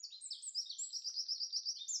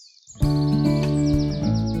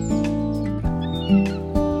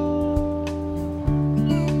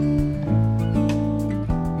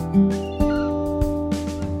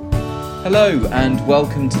Hello and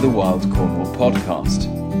welcome to the Wild Cornwall podcast.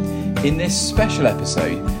 In this special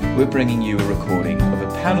episode, we're bringing you a recording of a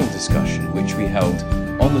panel discussion which we held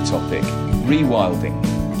on the topic Rewilding,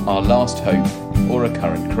 Our Last Hope or a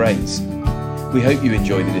Current Craze. We hope you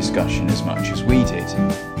enjoy the discussion as much as we did.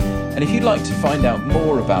 And if you'd like to find out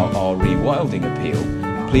more about our Rewilding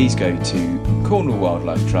appeal, please go to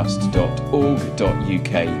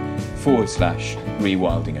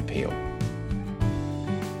cornwallwildlifetrust.org.uk/rewilding appeal.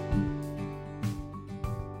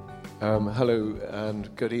 Hello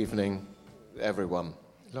and good evening, everyone.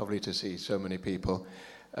 Lovely to see so many people.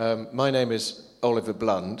 My name is Oliver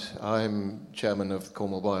Blunt. I'm chairman of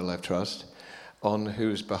Cornwall Wildlife Trust, on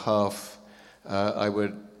whose behalf I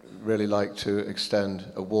would really like to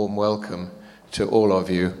extend a warm welcome to all of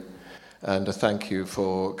you and a thank you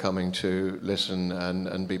for coming to listen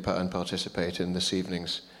and participate in this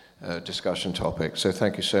evening's discussion topic. So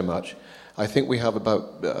thank you so much. I think we have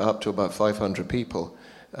up to about 500 people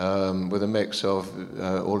with a mix of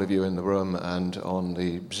all of you in the room and on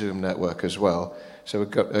the Zoom network as well. So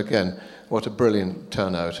again, what a brilliant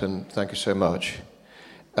turnout, and thank you so much.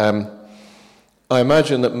 I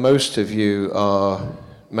imagine that most of you are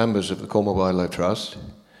members of the Cornwall Wildlife Trust.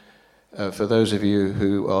 For those of you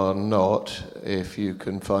who are not, if you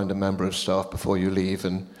can find a member of staff before you leave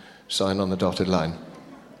and sign on the dotted line.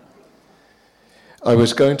 I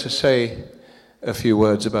was going to say a few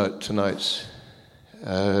words about tonight's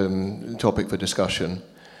topic for discussion,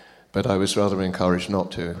 but I was rather encouraged not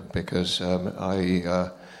to, because I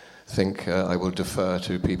think I will defer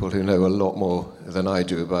to people who know a lot more than I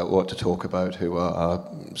do about what to talk about, who are our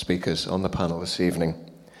speakers on the panel this evening.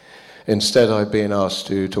 Instead, I've been asked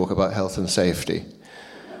to talk about health and safety.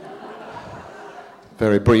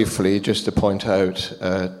 Very briefly, just to point out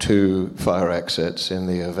two fire exits in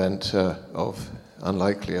the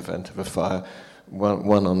unlikely event of a fire.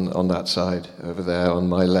 One on that side over there on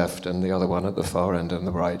my left, and the other one at the far end on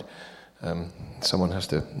the right. Someone has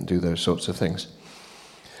to do those sorts of things.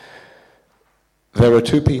 There are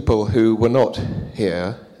two people who were not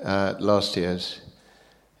here at last year's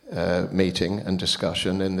meeting and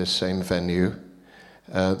discussion in this same venue.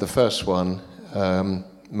 The first one,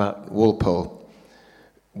 Matt Walpole,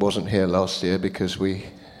 wasn't here last year because we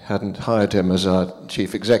hadn't hired him as our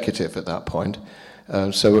chief executive at that point.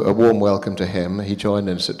 So a warm welcome to him. He joined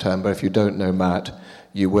in September. If you don't know Matt,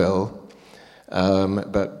 you will.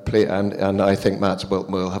 And I think Matt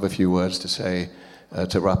will have a few words to say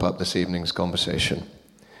to wrap up this evening's conversation.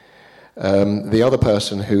 The other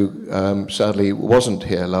person who sadly wasn't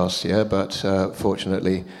here last year, but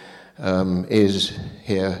fortunately is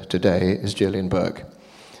here today, is Gillian Burke,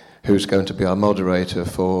 who's going to be our moderator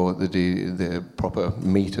for the proper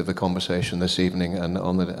meat of the conversation this evening and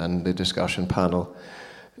the discussion panel.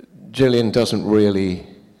 Gillian doesn't really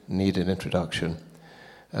need an introduction,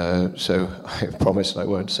 so I promise I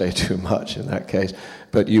won't say too much in that case,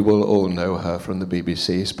 but you will all know her from the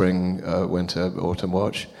BBC Spring, Winter, Autumn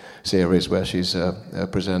Watch series, where she's a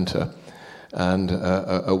presenter and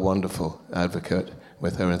a wonderful advocate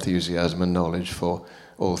with her enthusiasm and knowledge for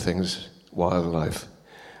all things wildlife.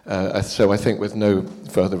 So I think with no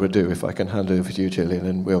further ado, if I can hand over to you, Gillian,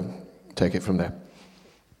 and we'll take it from there.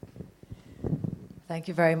 Thank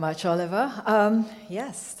you very much, Oliver.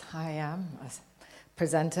 Yes, I am a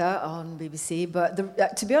presenter on BBC, but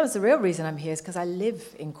to be honest, the real reason I'm here is because I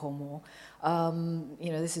live in Cornwall.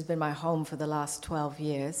 This has been my home for the last 12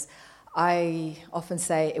 years. I often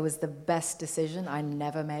say it was the best decision I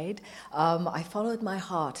never made. I followed my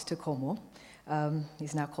heart to Cornwall.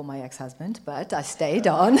 He's now called my ex-husband, but I stayed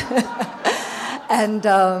on. And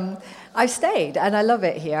I've stayed, and I love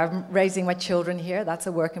it here. I'm raising my children here. That's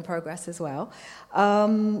a work in progress as well.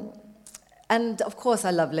 And of course,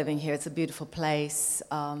 I love living here. It's a beautiful place.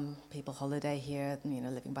 People holiday here,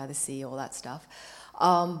 living by the sea, all that stuff.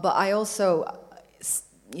 But I also,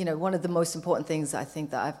 one of the most important things I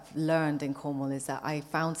think that I've learned in Cornwall is that I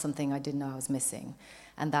found something I didn't know I was missing,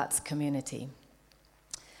 and that's community.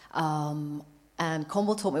 And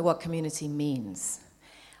Cornwall taught me what community means.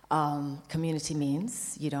 Community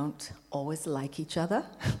means you don't always like each other.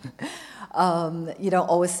 You don't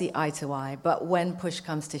always see eye to eye, but when push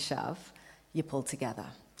comes to shove, you pull together.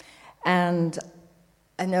 And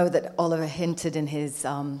I know that Oliver hinted in his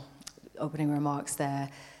opening remarks there,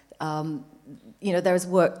 there is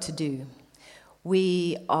work to do.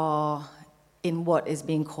 We are in what is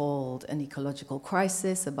being called an ecological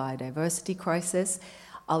crisis, a biodiversity crisis.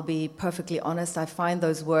 I'll be perfectly honest, I find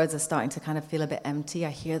those words are starting to kind of feel a bit empty.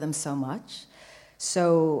 I hear them so much.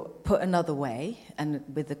 So put another way, and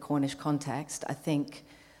with the Cornish context, I think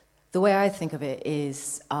the way I think of it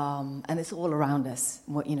is, and it's all around us,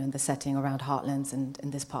 in the setting around Heartlands and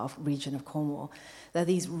in this part of region of Cornwall, there are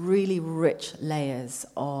these really rich layers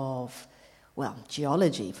of, well,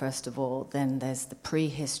 geology, first of all, then there's the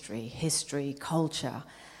prehistory, history, culture,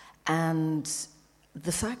 and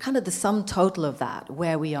the sum total of that,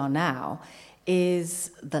 where we are now,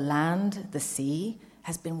 is the land, the sea,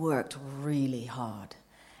 has been worked really hard.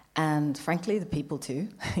 And frankly, the people too,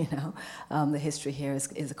 the history here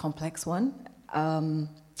is a complex one.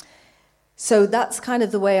 So that's kind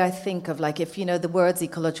of the way I think of, like, if, the words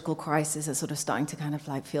ecological crisis are sort of starting to kind of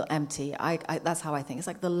like feel empty, that's how I think. It's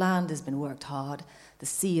like the land has been worked hard, the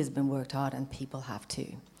sea has been worked hard, and people have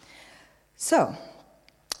too. So,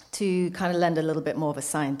 to kind of lend a little bit more of a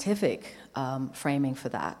scientific framing for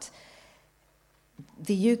that,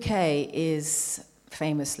 the UK is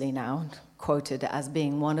famously now quoted as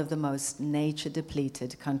being one of the most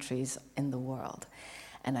nature-depleted countries in the world.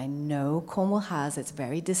 And I know Cornwall has its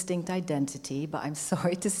very distinct identity, but I'm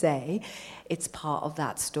sorry to say it's part of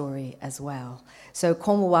that story as well. So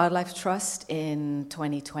Cornwall Wildlife Trust in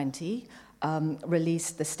 2020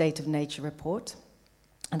 released the State of Nature report,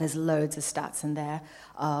 and there's loads of stats in there.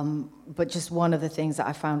 But just one of the things that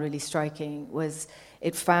I found really striking was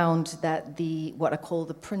it found that what are called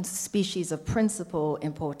the species of principal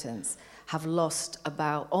importance have lost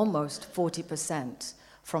about almost 40%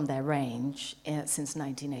 from their range since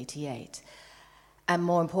 1988. And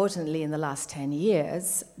more importantly, in the last 10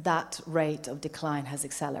 years, that rate of decline has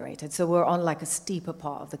accelerated. So we're on like a steeper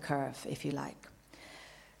part of the curve, if you like.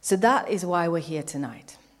 So that is why we're here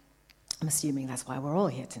tonight. I'm assuming that's why we're all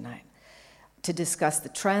here tonight, to discuss the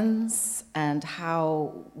trends and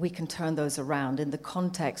how we can turn those around in the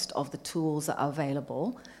context of the tools that are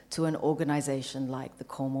available to an organization like the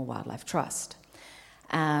Cornwall Wildlife Trust.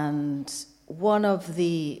 And one of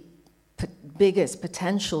the biggest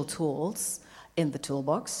potential tools in the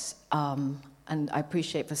toolbox, and I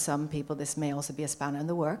appreciate for some people this may also be a spanner in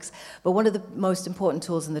the works, but one of the most important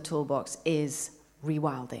tools in the toolbox is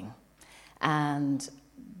rewilding. And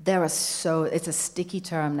it's a sticky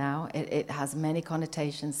term now. It has many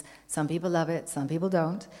connotations. Some people love it, some people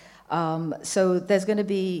don't. So there's going to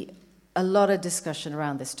be a lot of discussion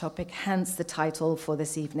around this topic, hence the title for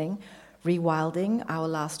this evening, Rewilding, Our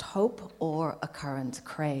Last Hope or a Current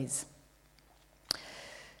Craze.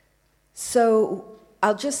 So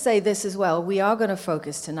I'll just say this as well. We are going to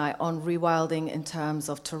focus tonight on rewilding in terms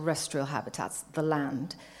of terrestrial habitats, the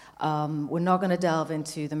land. We're not going to delve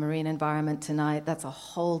into the marine environment tonight. That's a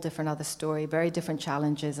whole different other story, very different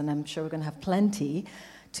challenges, and I'm sure we're going to have plenty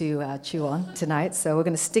to chew on tonight. So we're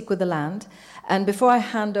going to stick with the land. And before I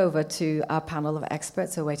hand over to our panel of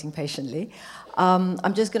experts who are waiting patiently,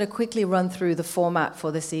 I'm just going to quickly run through the format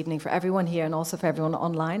for this evening for everyone here and also for everyone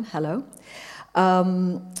online. Hello.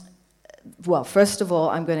 Well, first of all,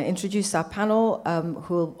 I'm going to introduce our panel,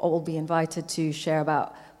 who will all be invited to share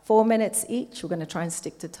about 4 minutes each. We're going to try and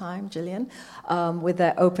stick to time, Gillian, with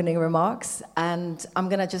their opening remarks. And I'm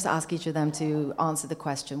going to just ask each of them to answer the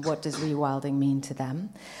question, what does rewilding mean to them?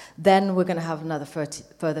 Then we're going to have another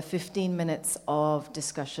further 15 minutes of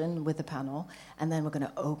discussion with the panel. And then we're going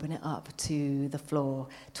to open it up to the floor.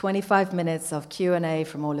 25 minutes of Q&A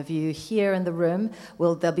from all of you here in the room.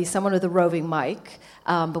 There'll be someone with a roving mic,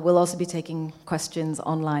 but we'll also be taking questions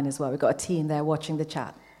online as well. We've got a team there watching the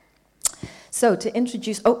chat. So to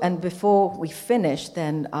introduce, and before we finish,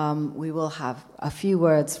 then we will have a few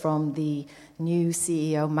words from the new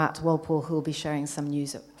CEO, Matt Walpole, who will be sharing some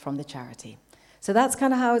news from the charity. So that's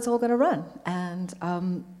kind of how it's all going to run.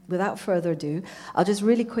 And without further ado, I'll just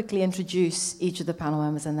really quickly introduce each of the panel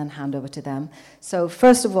members and then hand over to them. So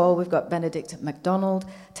first of all, we've got Benedict MacDonald,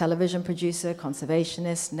 television producer,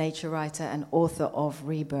 conservationist, nature writer, and author of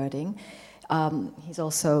Rewilding. He's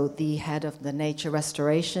also the head of the nature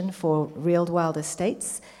restoration for Rewilding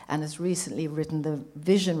Estates and has recently written the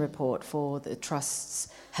vision report for the Trust's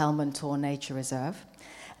Helmand Tor Nature Reserve.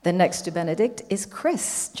 Then next to Benedict is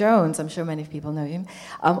Chris Jones. I'm sure many people know him.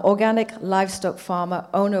 Organic livestock farmer,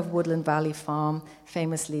 owner of Woodland Valley Farm,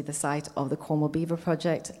 famously the site of the Cornwall Beaver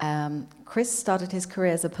Project. Chris started his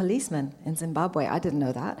career as a policeman in Zimbabwe. I didn't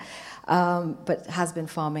know that. But has been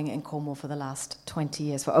farming in Cornwall for the last 20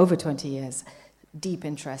 years, for over 20 years. Deep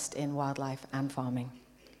interest in wildlife and farming.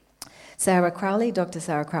 Sarah Crowley, Dr.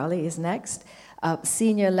 Sarah Crowley is next.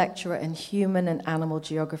 Senior lecturer in human and animal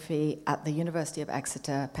geography at the University of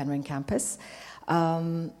Exeter Penryn campus,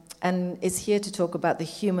 and is here to talk about the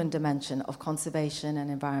human dimension of conservation and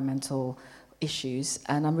environmental issues.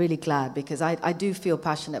 And I'm really glad because I do feel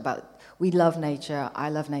passionate about, we love nature, I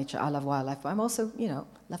love wildlife, but I'm also,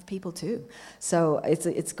 love people too. So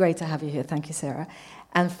it's great to have you here. Thank you, Sarah.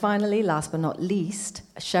 And finally, last but not least,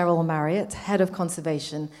 Cheryl Marriott, Head of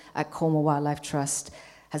Conservation at Cornwall Wildlife Trust,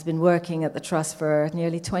 has been working at the Trust for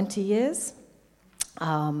nearly 20 years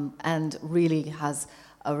and really has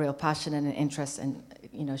a real passion and an interest, and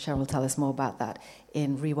Cheryl will tell us more about that,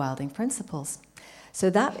 in rewilding principles. So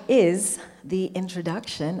that is the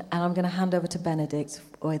introduction, and I'm going to hand over to Benedict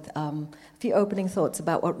with a few opening thoughts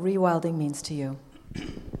about what rewilding means to you.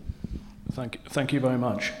 Thank you very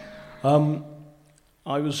much.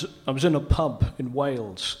 I was in a pub in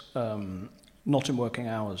Wales, not in working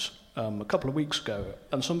hours, a couple of weeks ago,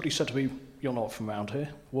 and somebody said to me, "You're not from around here.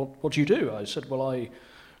 What do you do?" I said, "Well, I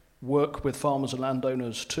work with farmers and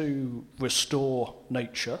landowners to restore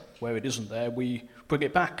nature where it isn't there. We bring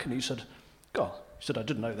it back." And he said, "God," he said, "I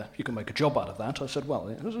didn't know that you can make a job out of that." I said,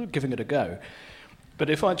 "Well, giving it a go." But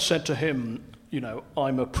if I'd said to him,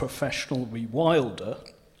 "I'm a professional rewilder,"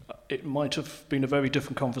 it might have been a very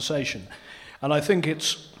different conversation. And I think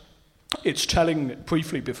it's telling,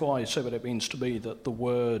 briefly before I say what it means to me, that the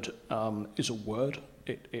word is a word.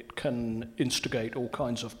 It can instigate all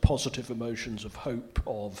kinds of positive emotions of hope,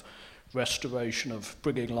 of restoration, of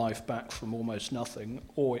bringing life back from almost nothing,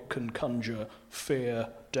 or it can conjure fear,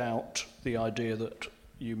 doubt, the idea that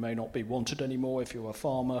you may not be wanted anymore if you're a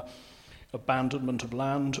farmer, abandonment of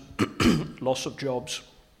land, loss of jobs,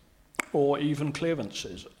 or even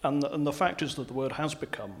clearances. And the fact is that the word has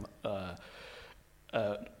become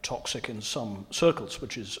toxic in some circles,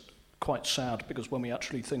 which is quite sad, because when we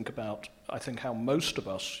actually think about, I think, how most of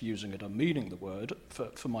us using it are meaning the word,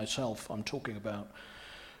 for myself, I'm talking about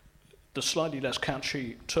the slightly less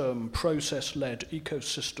catchy term process-led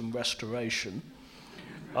ecosystem restoration,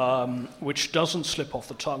 which doesn't slip off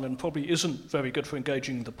the tongue and probably isn't very good for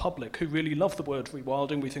engaging the public, who really love the word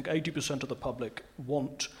rewilding. We think 80% of the public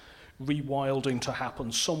want rewilding to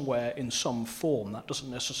happen somewhere in some form. That doesn't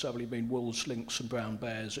necessarily mean wolves, lynx and brown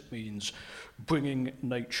bears. It means bringing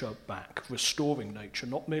nature back, restoring nature,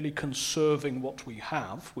 not merely conserving what we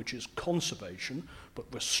have, which is conservation, but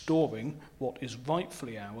restoring what is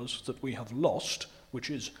rightfully ours that we have lost, which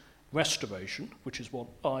is restoration, which is what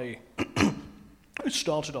I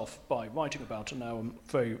started off by writing about and now I'm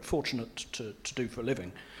very fortunate to do for a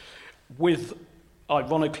living. With,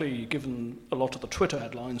 ironically, given a lot of the Twitter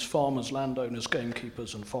headlines, farmers, landowners,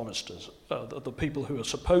 gamekeepers and foresters, the people who are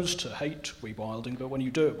supposed to hate rewilding, but when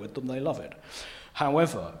you do it with them, they love it.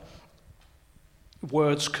 However,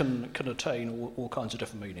 words can attain all kinds of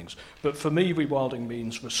different meanings. But for me, rewilding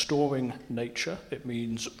means restoring nature. It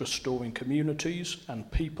means restoring communities and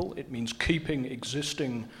people. It means keeping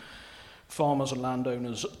existing farmers and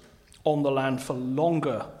landowners on the land for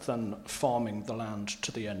longer than farming the land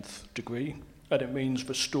to the nth degree. And it means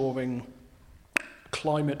restoring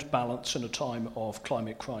climate balance in a time of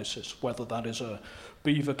climate crisis, whether that is a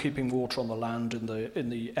beaver keeping water on the land in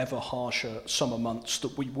the ever harsher summer months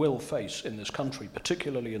that we will face in this country,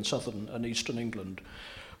 particularly in southern and eastern England,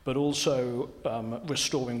 but also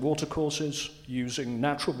restoring watercourses, using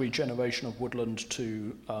natural regeneration of woodland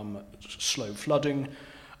to slow flooding,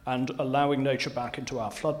 and allowing nature back into our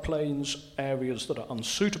floodplains, areas that are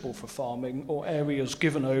unsuitable for farming, or areas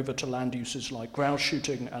given over to land uses like grouse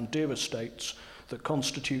shooting and deer estates that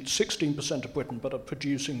constitute 16% of Britain but are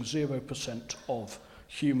producing 0% of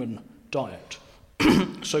human diet.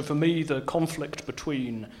 So for me, the conflict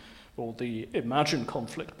between, or the imagined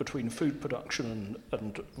conflict between food production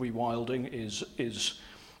and rewilding is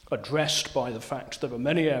addressed by the fact there are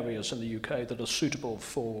many areas in the UK that are suitable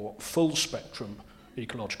for full spectrum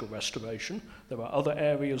ecological restoration. There are other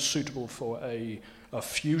areas suitable for a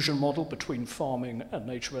fusion model between farming and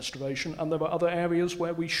nature restoration, and there are other areas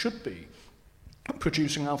where we should be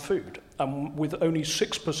producing our food. And with only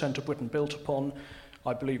 6% of Britain built upon,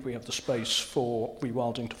 I believe we have the space for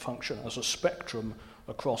rewilding to function as a spectrum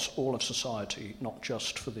across all of society, not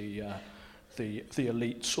just for the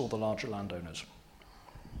elites or the larger landowners.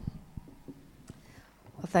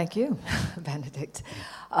 Well, thank you, Benedict.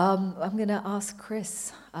 I'm going to ask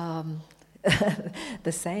Chris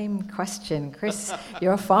the same question. Chris,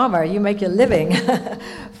 you're a farmer. You make your living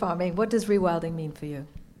farming. What does rewilding mean for you?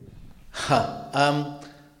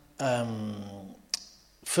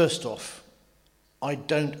 First off, I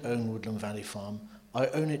don't own Woodland Valley Farm. I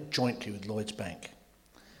own it jointly with Lloyds Bank.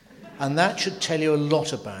 And that should tell you a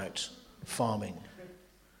lot about farming.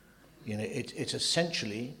 It's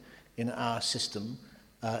essentially, in our system,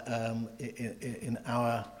 in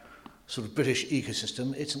our sort of British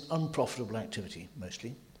ecosystem, it's an unprofitable activity,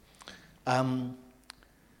 mostly. I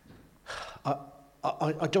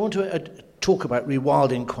don't want to talk about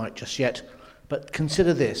rewilding quite just yet, but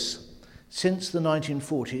consider this. Since the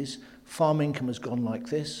 1940s, farm income has gone like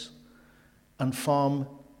this. and farm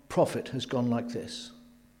profit has gone like this.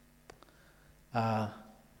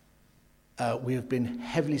 We have been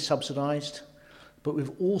heavily subsidised, but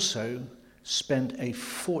we've also spent a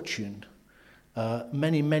fortune,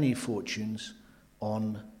 many fortunes,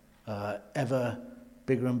 on ever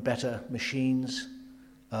bigger and better machines,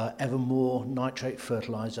 ever more nitrate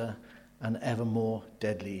fertiliser, and ever more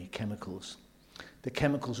deadly chemicals. The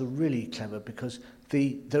chemicals are really clever because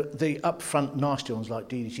the upfront nasty ones like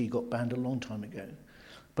DDT got banned a long time ago.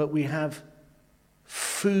 But we have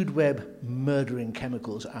food web murdering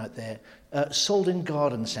chemicals out there sold in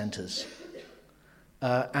garden centres.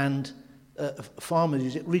 And farmers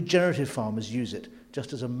use it, regenerative farmers use it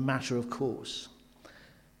just as a matter of course.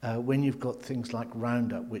 When you've got things like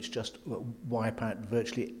Roundup, which just wipe out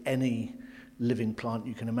virtually any living plant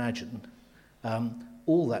you can imagine,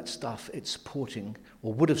 all that stuff it's supporting,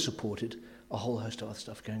 or would have supported, a whole host of other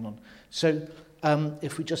stuff going on. So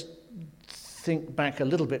if we just think back a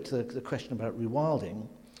little bit to the question about rewilding,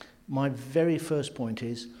 my very first point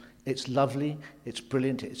is it's lovely, it's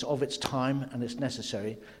brilliant, it's of its time and it's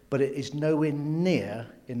necessary, but it is nowhere near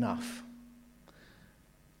enough.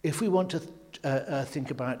 If we want to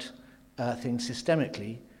think about things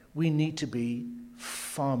systemically, we need to be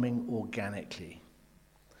farming organically.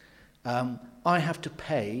 I have to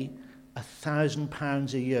pay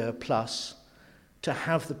 £1,000 a year plus to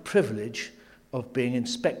have the privilege of being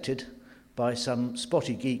inspected by some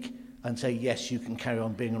spotty geek and say, yes, you can carry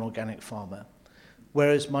on being an organic farmer.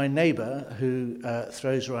 Whereas my neighbour, who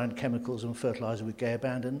throws around chemicals and fertiliser with gay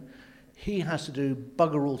abandon, he has to do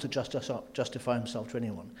bugger all to justify himself to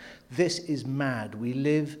anyone. This is mad. We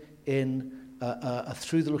live in a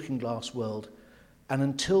through-the-looking-glass world, and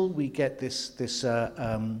until we get this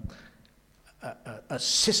a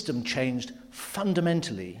system changed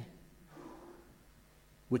fundamentally,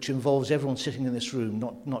 which involves everyone sitting in this room,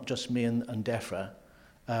 not just me and Defra,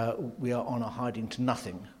 we are on a hiding to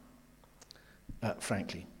nothing,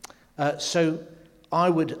 frankly. So I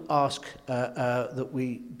would ask that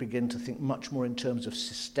we begin to think much more in terms of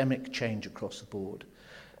systemic change across the board.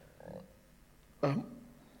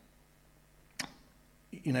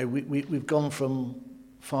 We've gone from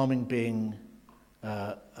farming being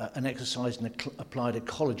an exercise in applied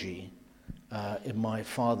ecology in my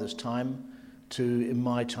father's time to, in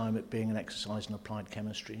my time, it being an exercise in applied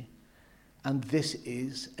chemistry. And this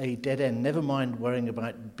is a dead end. Never mind worrying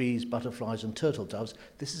about bees, butterflies, and turtle doves.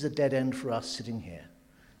 This is a dead end for us sitting here.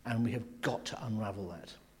 And we have got to unravel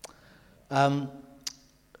that.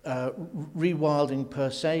 Rewilding per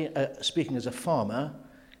se, speaking as a farmer,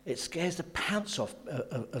 it scares the pants off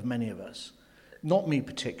of many of us. Not me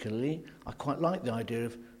particularly. I quite like the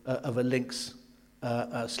idea of a lynx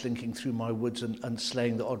slinking through my woods and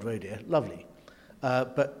slaying the odd roe deer. Lovely.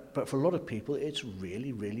 But for a lot of people, it's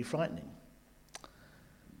really, really frightening.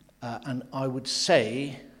 And I would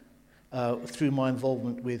say, through my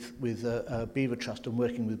involvement with Beaver Trust and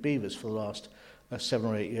working with beavers for the last 7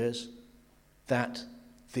 or 8 years, that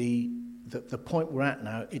the point we're at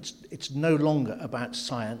now, it's no longer about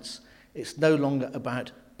science, it's no longer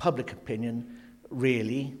about public opinion,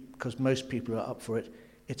 really, because most people are up for it.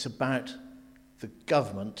 It's about the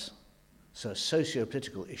government, so a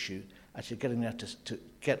socio-political issue, actually getting them to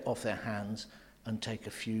get off their hands and take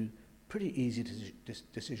a few pretty easy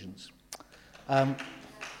decisions. Thank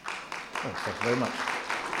you very much.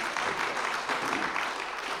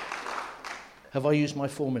 Have I used my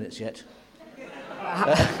 4 minutes yet?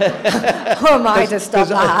 Who am I to stop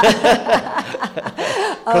that?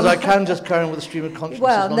 Because I can just carry on with the stream of consciousness.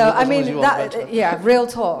 Well, no, I mean, that, yeah, real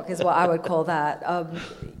talk is what I would call that.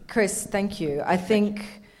 Chris, thank you. I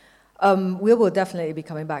think we will definitely be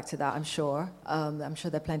coming back to that, I'm sure. I'm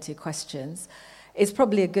sure there are plenty of questions. It's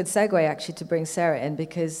probably a good segue, actually, to bring Sarah in,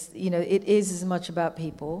 because, it is as much about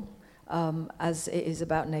people as it is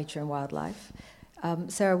about nature and wildlife.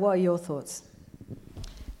 Sarah, what are your thoughts?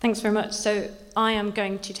 Thanks very much. So I am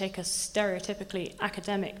going to take a stereotypically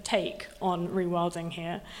academic take on rewilding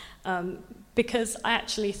here, because I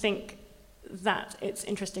actually think that it's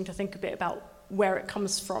interesting to think a bit about where it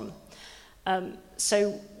comes from.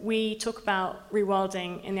 So we talk about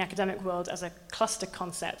rewilding in the academic world as a cluster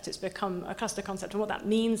concept. It's become a cluster concept, and what that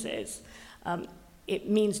means is it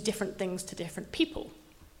means different things to different people.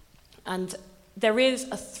 And there is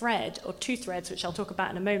a thread, or two threads, which I'll talk about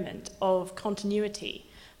in a moment, of continuity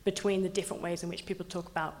between the different ways in which people talk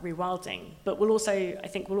about rewilding. But we'll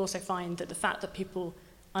also find that the fact that people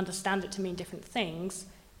understand it to mean different things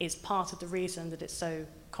is part of the reason that it's so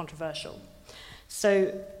controversial.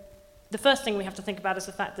 So the first thing we have to think about is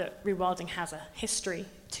the fact that rewilding has a history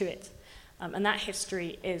to it. And that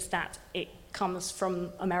history is that it comes from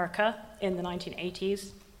America in the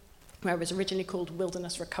 1980s, where it was originally called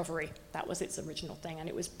wilderness recovery. That was its original thing, and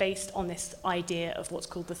it was based on this idea of what's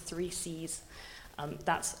called the 3 Cs.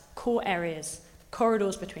 That's core areas,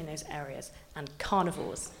 corridors between those areas, and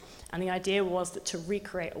carnivores. And the idea was that to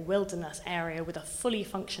recreate a wilderness area with a fully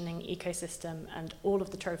functioning ecosystem and all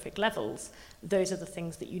of the trophic levels, those are the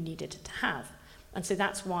things that you needed to have. And so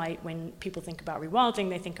that's why when people think about rewilding,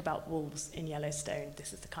 they think about wolves in Yellowstone.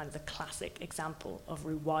 This is the kind of the classic example of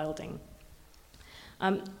rewilding.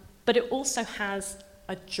 But it also has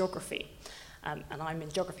a geography. And I'm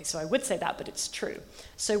in geography, so I would say that, but it's true.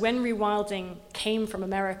 So when rewilding came from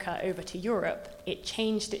America over to Europe, it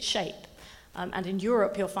changed its shape. And in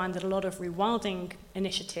Europe, you'll find that a lot of rewilding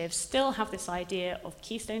initiatives still have this idea of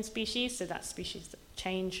keystone species, so that's species that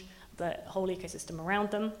change the whole ecosystem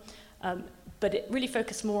around them. But it really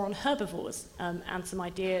focused more on herbivores and some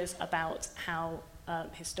ideas about how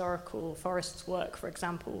historical forests work, for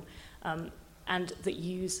example, and that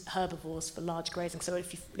use herbivores for large grazing. So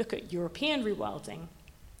if you look at European rewilding,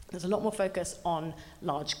 there's a lot more focus on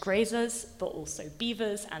large grazers, but also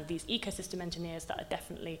beavers and these ecosystem engineers that are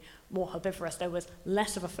definitely more herbivorous. There was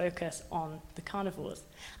less of a focus on the carnivores.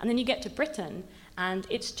 And then you get to Britain, and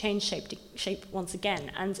it's changed shape once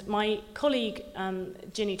again. And my colleague,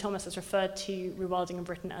 Ginny Thomas, has referred to rewilding in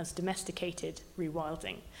Britain as domesticated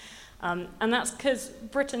rewilding. And that's because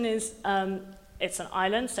Britain is... it's an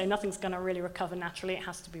island, so nothing's going to really recover naturally. It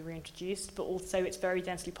has to be reintroduced, but also it's very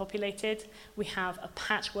densely populated. We have a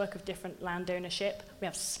patchwork of different land ownership. We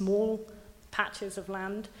have small patches of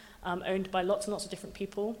land owned by lots and lots of different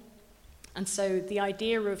people. And so the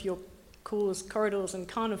idea of your cores, corridors, and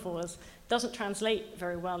carnivores doesn't translate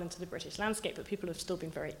very well into the British landscape, but people have still been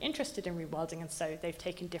very interested in rewilding, and so they've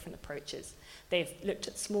taken different approaches. They've looked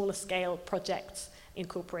at smaller scale projects,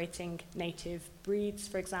 incorporating native breeds,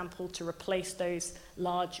 for example, to replace those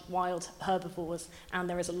large wild herbivores, and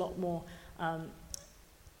there is a lot more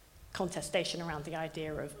contestation around the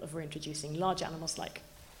idea of reintroducing large animals like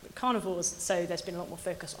carnivores, so there's been a lot more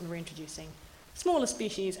focus on reintroducing smaller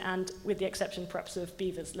species, and with the exception perhaps of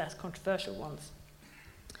beavers, less controversial ones.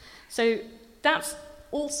 So that's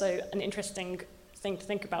also an interesting thing to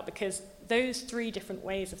think about, because those 3 different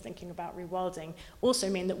ways of thinking about rewilding also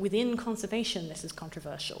mean that within conservation this is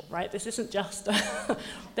controversial, right? This isn't just...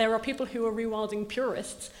 there are people who are rewilding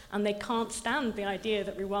purists, and they can't stand the idea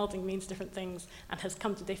that rewilding means different things, and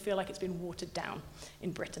they feel like it's been watered down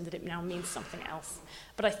in Britain, that it now means something else.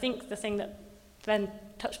 But I think the thing that Ben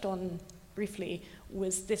touched on briefly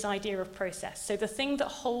was this idea of process. So the thing that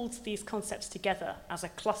holds these concepts together as a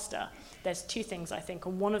cluster, there's 2 things, I think,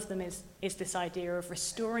 and one of them is this idea of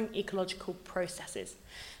restoring ecological processes.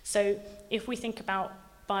 So if we think about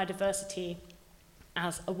biodiversity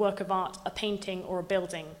as a work of art, a painting or a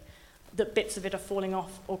building, that bits of it are falling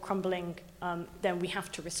off or crumbling, then we have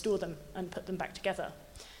to restore them and put them back together.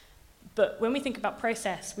 But when we think about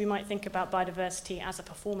process, we might think about biodiversity as a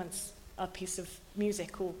performance, a piece of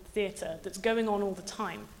music or theatre that's going on all the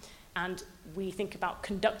time, and we think about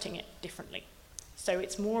conducting it differently. So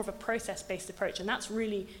it's more of a process-based approach, and that's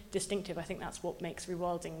really distinctive. I think that's what makes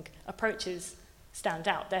rewilding approaches stand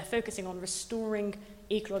out. They're focusing on restoring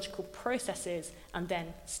ecological processes and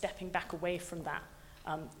then stepping back away from that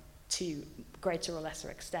to greater or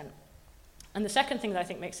lesser extent. And the second thing that I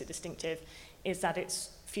think makes it distinctive is that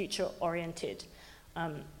it's future-oriented.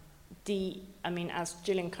 As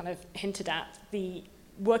Gillian kind of hinted at, the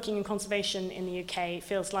working in conservation in the UK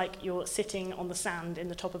feels like you're sitting on the sand in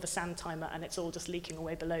the top of a sand timer and it's all just leaking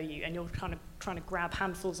away below you, and you're kind of trying to grab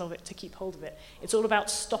handfuls of it to keep hold of it. It's all about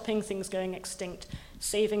stopping things going extinct,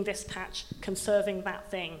 saving this patch, conserving that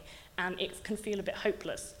thing, and it can feel a bit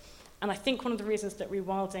hopeless. And I think one of the reasons that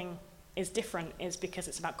rewilding is different is because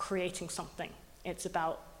it's about creating something. It's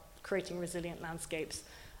about creating resilient landscapes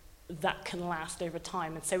that can last over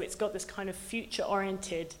time. And so it's got this kind of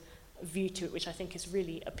future-oriented view to it, which I think is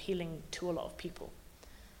really appealing to a lot of people.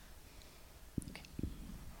 Okay.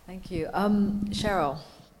 Thank you. Cheryl,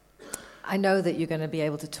 I know that you're going to be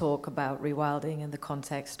able to talk about rewilding in the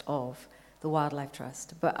context of the Wildlife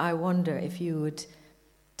Trust, but I wonder if you would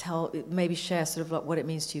maybe share sort of what it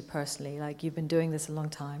means to you personally. Like, you've been doing this a long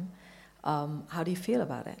time. How do you feel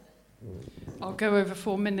about it? I'll go over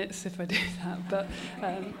 4 minutes if I do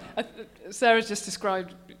that, but Sarah's just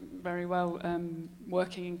described very well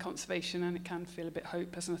working in conservation, and it can feel a bit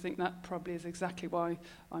hopeless, and I think that probably is exactly why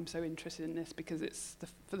I'm so interested in this, because it's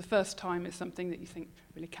for the first time it's something that you think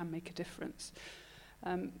really can make a difference.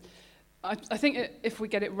 I think if we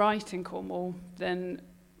get it right in Cornwall, then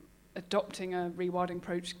adopting a rewilding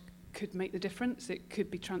approach could make the difference. It could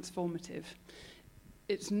be transformative.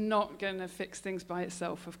 it's not going to fix things by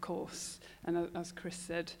itself, of course. And as Chris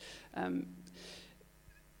said,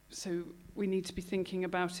 so we need to be thinking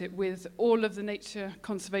about it with all of the nature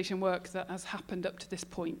conservation work that has happened up to this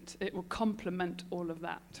point. It will complement all of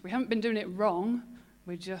that. We haven't been doing it wrong.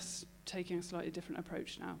 We're just taking a slightly different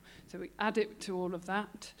approach now. So we add it to all of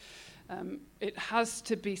that. It has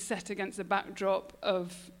to be set against the backdrop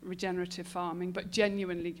of regenerative farming, but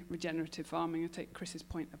genuinely regenerative farming. I take Chris's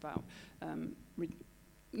point about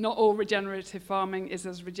not all regenerative farming is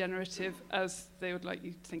as regenerative as they would like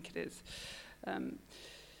you to think it is.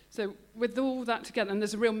 So with all that together, and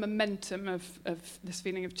there's a real momentum of this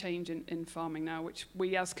feeling of change in farming now, which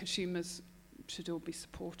we as consumers should all be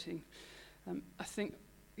supporting. I think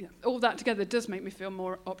all that together does make me feel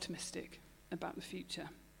more optimistic about the future.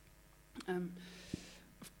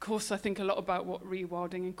 Of course, I think a lot about what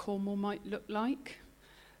rewilding in Cornwall might look like.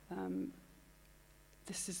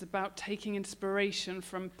 This is about taking inspiration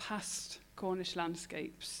from past Cornish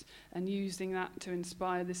landscapes and using that to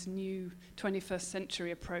inspire this new 21st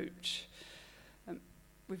century approach.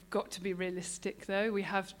 We've got to be realistic, though.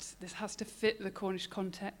 This has to fit the Cornish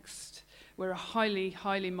context. We're a highly,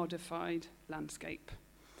 highly modified landscape.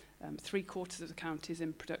 3/4 of the county is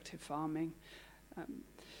in productive farming.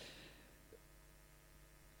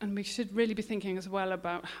 And we should really be thinking as well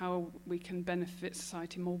about how we can benefit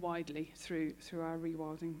society more widely through our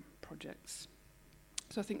rewilding projects.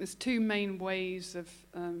 So I think there's two main ways of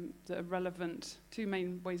that are relevant, two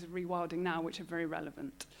main ways of rewilding now, which are very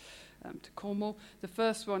relevant to Cornwall. The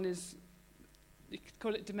first one is, you could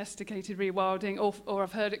call it domesticated rewilding, or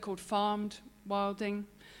I've heard it called farmed wilding.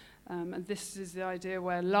 And this is the idea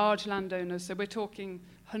where large landowners, so we're talking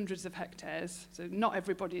hundreds of hectares, so not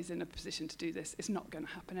everybody is in a position to do this. It's not going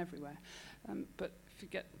to happen everywhere. But if you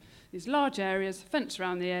get these large areas, fence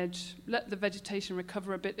around the edge, let the vegetation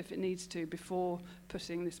recover a bit if it needs to before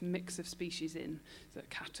putting this mix of species in, the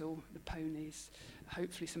cattle, the ponies,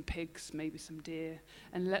 hopefully some pigs, maybe some deer,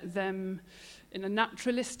 and let them, in a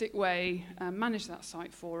naturalistic way, manage that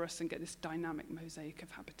site for us and get this dynamic mosaic of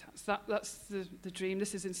habitats. That's the dream.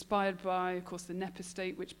 This is inspired by, of course, the Knepp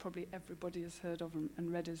Estate, which probably everybody has heard of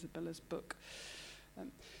and read Isabella's book.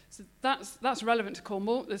 So that's relevant to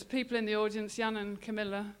Cornwall. There's people in the audience, Jan and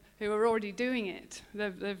Camilla, who are already doing it.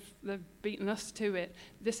 They've beaten us to it.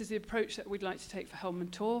 This is the approach that we'd like to take for Helm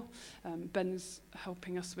and Tor. Ben's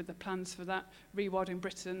helping us with the plans for that. Rewilding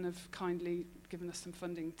Britain have kindly given us some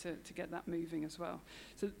funding to get that moving as well.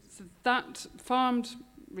 So that farmed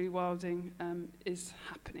rewilding is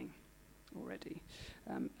happening already.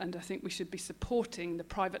 And I think we should be supporting the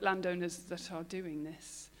private landowners that are doing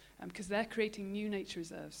this, because they're creating new nature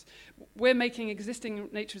reserves. We're making existing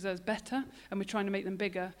nature reserves better, and we're trying to make them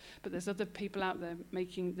bigger, but there's other people out there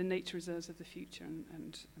making the nature reserves of the future,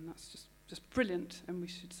 and that's just brilliant, and we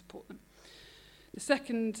should support them. The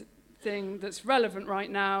second thing that's relevant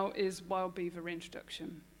right now is wild beaver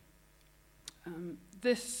reintroduction.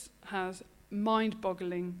 This has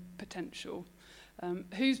mind-boggling potential.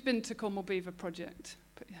 Who's been to Cornwall Beaver Project?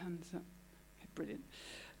 Put your hands up. Okay, brilliant.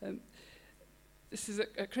 This is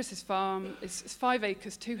at Chris's farm. It's 5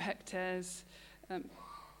 acres, 2 hectares.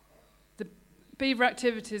 The beaver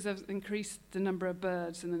activities have increased the number of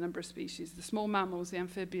birds and the number of species. The small mammals, the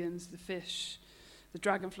amphibians, the fish, the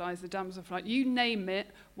dragonflies, the damselfly, you name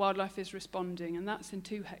it, wildlife is responding, and that's in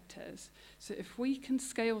 2 hectares. So if we can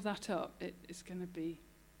scale that up, it is going to be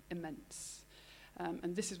immense.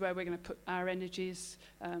 And this is where we're going to put our energies.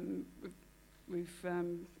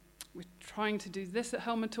 We're trying to do this at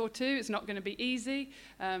Helm and Tor too. It's not going to be easy.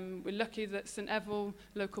 We're lucky that St Eville,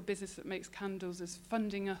 local business that makes candles, is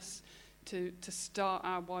funding us to start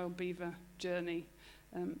our wild beaver journey.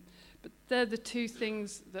 But they're the 2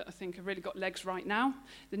 things that I think have really got legs right now.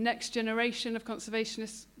 The next generation of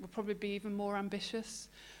conservationists will probably be even more ambitious.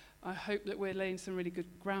 I hope that we're laying some really good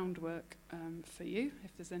groundwork for you,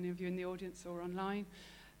 if there's any of you in the audience or online.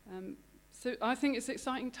 So I think it's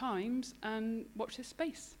exciting times, and watch this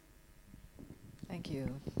space. Thank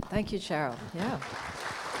you. Thank you, Cheryl. Yeah.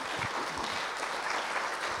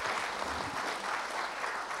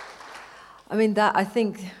 I mean, I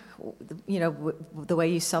think, the way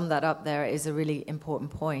you sum that up there is a really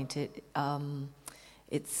important point.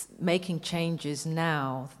 It's making changes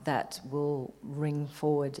now that will ring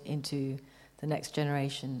forward into the next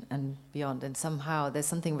generation and beyond. And somehow there's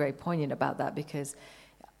something very poignant about that, because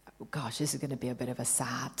gosh, this is going to be a bit of a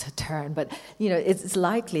sad turn, but it's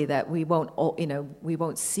likely that we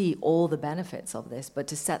won't see all the benefits of this, but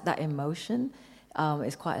to set that in motion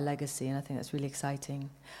is quite a legacy, and I think that's really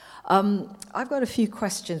exciting. I've got a few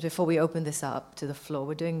questions before we open this up to the floor.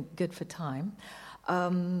 We're doing good for time.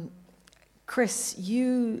 Chris,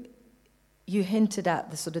 you hinted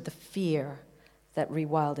at the sort of the fear that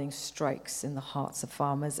rewilding strikes in the hearts of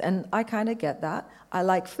farmers, and I kind of get that. I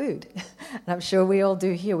like food, and I'm sure we all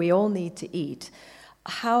do here. We all need to eat.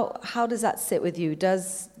 How does that sit with you?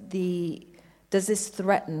 Does this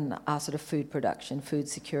threaten our sort of food production, food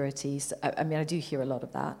security? I mean, I do hear a lot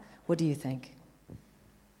of that. What do you think?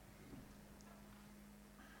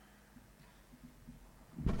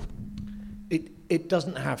 It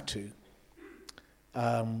doesn't have to.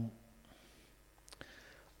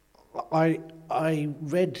 I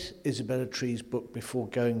read Isabella Tree's book before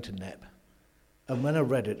going to NEP, and when I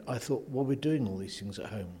read it, I thought, well, we're doing all these things at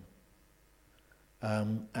home.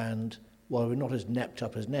 And while we're not as nepped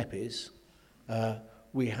up as NEP is,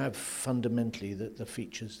 we have fundamentally the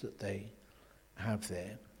features that they have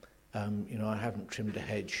there. I haven't trimmed a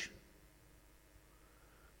hedge,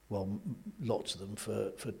 well, lots of them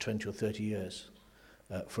for 20 or 30 years,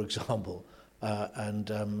 for example. And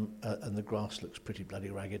the grass looks pretty bloody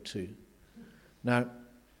ragged too. Now,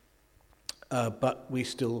 but we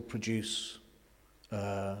still produce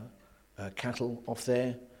cattle off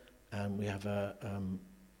there, and we have a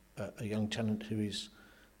young tenant who is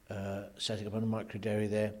setting up a micro dairy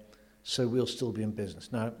there, so we'll still be in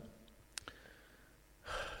business. Now,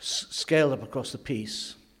 scaled up across the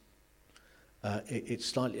piece, it's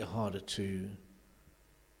slightly harder to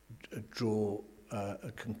draw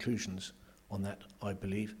conclusions on that, I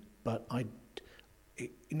believe. But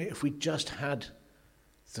if we just had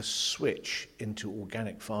the switch into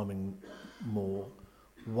organic farming more,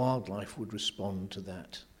 wildlife would respond to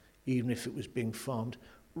that, even if it was being farmed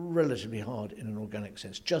relatively hard in an organic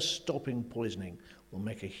sense. Just stopping poisoning will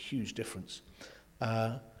make a huge difference.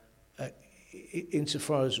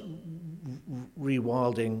 Insofar as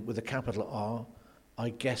rewilding with a capital R, I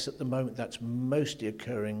guess at the moment that's mostly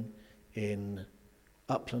occurring in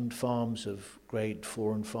upland farms of grade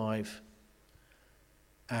 4 and 5,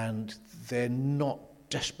 and they're not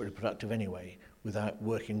desperately productive anyway without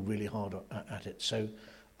working really hard at it. So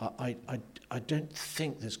I don't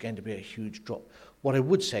think there's going to be a huge drop. What I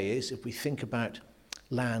would say is, if we think about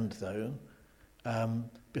land though,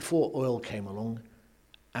 before oil came along,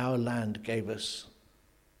 our land gave us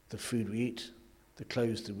the food we eat, the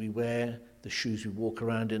clothes that we wear, the shoes we walk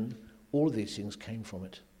around in. All of these things came from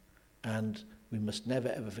it, and we must never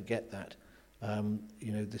ever forget that.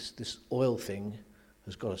 This oil thing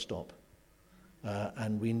has got to stop,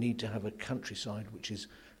 and we need to have a countryside which is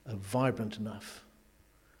vibrant enough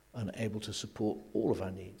and able to support all of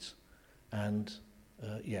our needs. And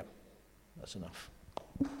that's enough.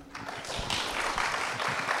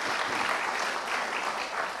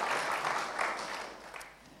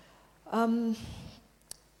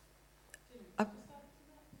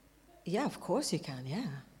 Yeah, of course you can. Yeah.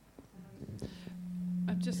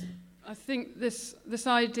 I think this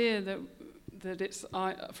idea that it's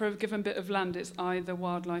for a given bit of land it's either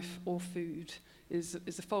wildlife or food is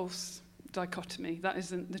a false dichotomy. That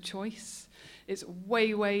isn't the choice. It's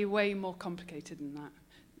way more complicated than that.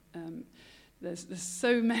 There's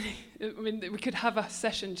so many. I mean, we could have a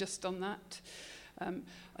session just on that.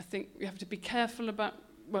 I think we have to be careful about.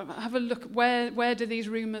 Well, have a look. Where do these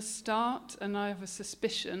rumours start? And I have a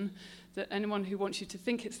suspicion that anyone who wants you to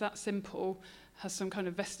think it's that simple has some kind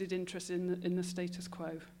of vested interest in the status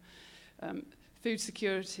quo. Food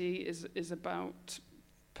security is about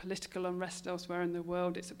political unrest elsewhere in the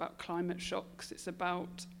world. It's about climate shocks. It's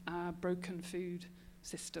about our broken food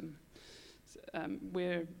system.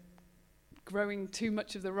 We're growing too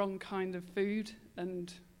much of the wrong kind of food,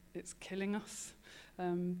 and it's killing us.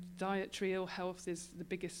 Dietary ill health is the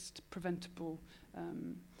biggest preventable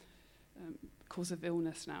cause of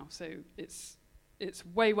illness now. So it's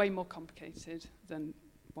way more complicated than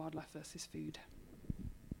wildlife versus food.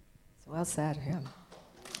 Well said, yeah.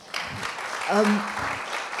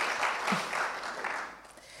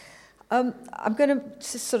 I'm going to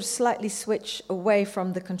just sort of slightly switch away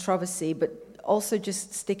from the controversy, but also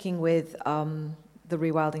just sticking with the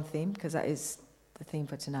rewilding theme, because that is the theme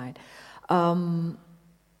for tonight.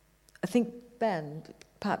 I think, Ben,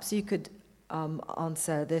 perhaps you could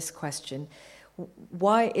answer this question.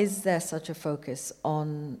 Why is there such a focus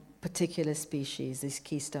on particular species, these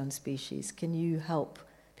keystone species? Can you help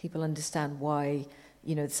people understand why,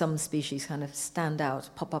 some species kind of stand out,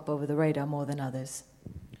 pop up over the radar more than others?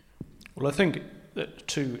 Well, I think that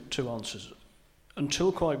two answers.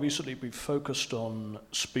 Until quite recently, we've focused on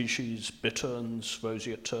species, bitterns,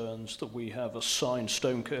 roseate terns, that we have assigned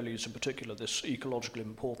stone curlews in particular this ecological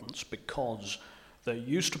importance because there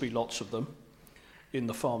used to be lots of them in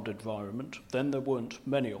the farmed environment. Then there weren't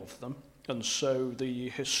many of them, And so the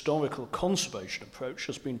historical conservation approach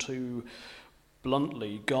has been to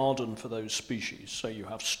bluntly garden for those species. So you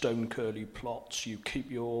have stone curlew plots, you keep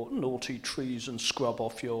your naughty trees and scrub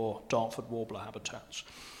off your Dartford warbler habitats.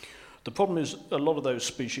 The problem is a lot of those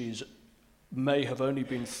species may have only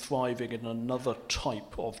been thriving in another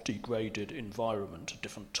type of degraded environment, a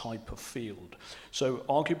different type of field. So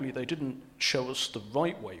arguably they didn't show us the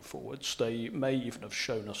right way forwards, they may even have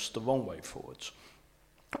shown us the wrong way forwards.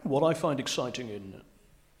 What I find exciting in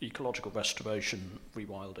ecological restoration,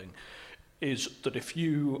 rewilding, is that if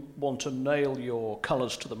you want to nail your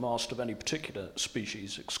colours to the mast of any particular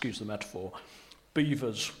species, excuse the metaphor,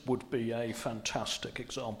 beavers would be a fantastic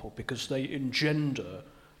example because they engender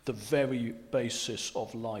the very basis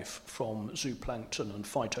of life from zooplankton and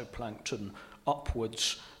phytoplankton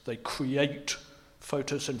upwards. They create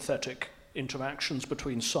photosynthetic interactions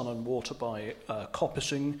between sun and water by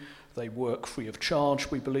coppicing. They work free of charge,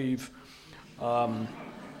 we believe. And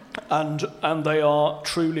they are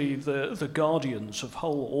truly the guardians of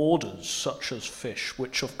whole orders, such as fish,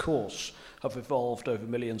 which of course have evolved over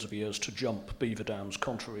millions of years to jump beaver dams,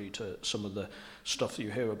 contrary to some of the stuff that you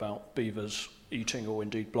hear about beavers eating or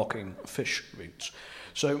indeed blocking fish routes.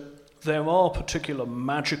 So there are particular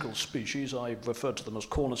magical species, I referred to them as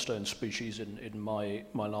cornerstone species in my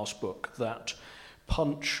last book, that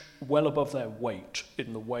punch well above their weight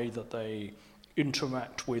in the way that they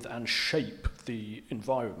interact with and shape the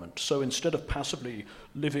environment. So instead of passively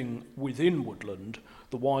living within woodland,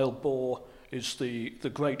 the wild boar is the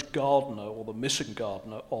great gardener or the missing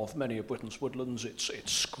gardener of many of Britain's woodlands. It's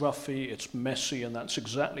scruffy, it's messy, and that's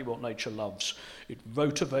exactly what nature loves. It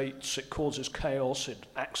rotivates, it causes chaos, it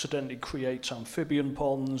accidentally creates amphibian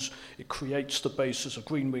ponds, it creates the basis of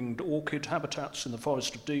green-winged orchid habitats in the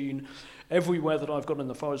Forest of Dean. Everywhere that I've gone in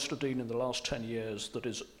the Forest of Dean in the last 10 years that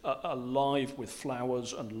is alive with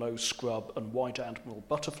flowers and low scrub and white admiral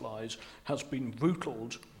butterflies has been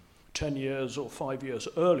rootled 10 years or 5 years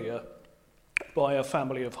earlier by a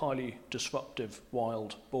family of highly disruptive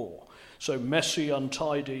wild boar. So messy,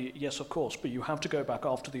 untidy, yes, of course, but you have to go back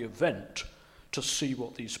after the event to see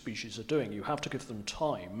what these species are doing. You have to give them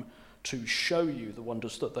time to show you the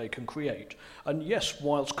wonders that they can create. And yes,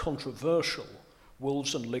 whilst controversial,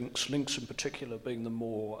 wolves and lynx in particular being the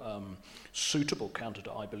more suitable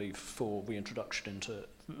candidate, I believe, for reintroduction into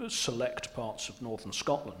select parts of northern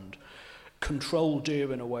Scotland, control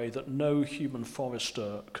deer in a way that no human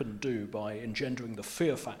forester can do by engendering the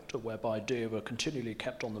fear factor whereby deer are continually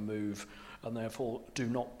kept on the move and therefore do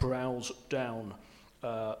not browse down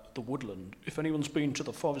the woodland. If anyone's been to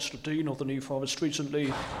the Forest of Dean or the New Forest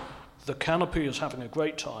recently, the canopy is having a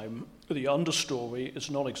great time. The understory is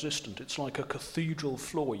non-existent. It's like a cathedral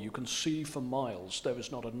floor. You can see for miles. There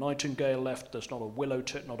is not a nightingale left. There's not a willow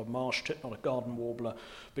tit, not a marsh tit, not a garden warbler,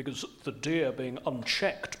 because the deer, being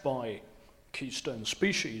unchecked by keystone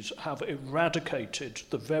species, have eradicated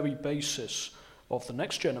the very basis of the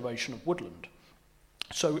next generation of woodland.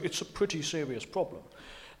 So it's a pretty serious problem.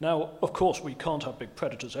 Now, of course, we can't have big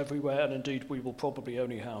predators everywhere, and indeed we will probably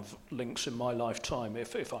only have lynx in my lifetime,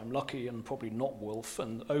 if I'm lucky, and probably not wolf,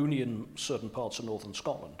 and only in certain parts of northern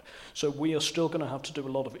Scotland. So we are still going to have to do a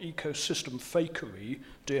lot of ecosystem fakery,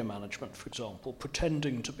 deer management, for example,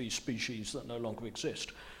 pretending to be species that no longer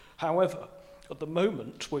exist. However, at the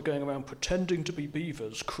moment, we're going around pretending to be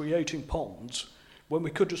beavers, creating ponds, when we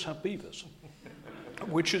could just have beavers,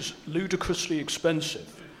 which is ludicrously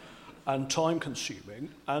expensive and time-consuming,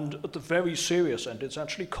 and at the very serious end, it's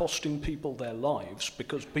actually costing people their lives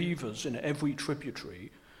because beavers in every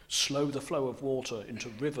tributary slow the flow of water into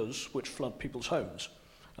rivers which flood people's homes.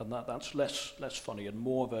 And that's less funny and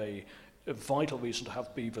more of a vital reason to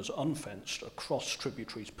have beavers unfenced across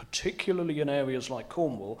tributaries, particularly in areas like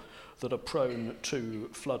Cornwall that are prone to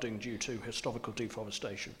flooding due to historical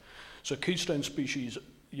deforestation. So keystone species,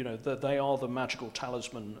 you know, they are the magical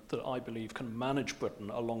talisman that I believe can manage Britain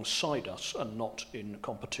alongside us and not in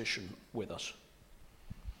competition with us.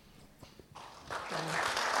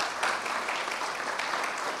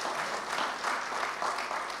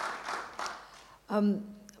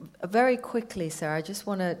 Very quickly, Sarah, I just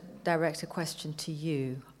want to direct a question to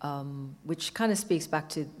you, which kind of speaks back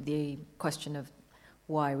to the question of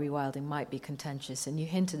why rewilding might be contentious. And you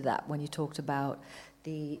hinted at that when you talked about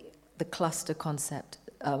the cluster concept,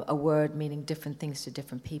 a word meaning different things to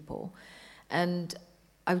different people. And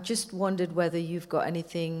I just wondered whether you've got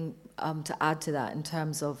anything to add to that in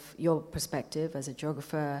terms of your perspective as a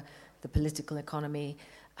geographer, the political economy,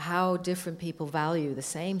 how different people value the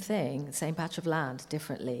same thing, the same patch of land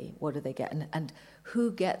differently. What do they get? And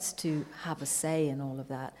who gets to have a say in all of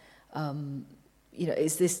that? You know,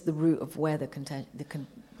 is this the root of where the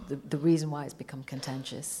the reason why it's become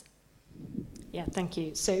contentious. Yeah, thank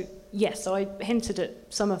you. So, yes, so I hinted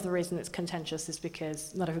at some of the reason it's contentious is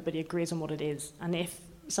because not everybody agrees on what it is. And if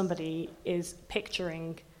somebody is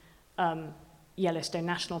picturing Yellowstone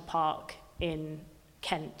National Park in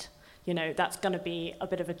Kent, you know, that's going to be a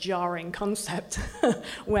bit of a jarring concept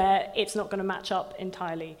where it's not going to match up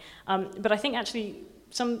entirely. But I think actually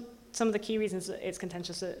some of the key reasons that it's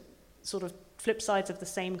contentious are sort of flip sides of the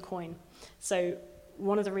same coin. So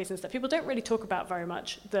one of the reasons that people don't really talk about very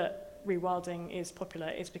much that rewilding is popular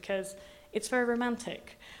is because it's very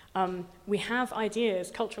romantic. We have ideas,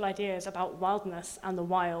 cultural ideas about wildness and the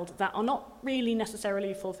wild that are not really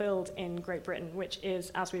necessarily fulfilled in Great Britain, which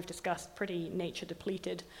is, as we've discussed, pretty nature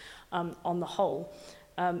depleted on the whole.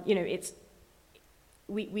 You know,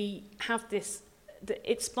 we have this,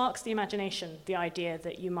 it sparks the imagination, the idea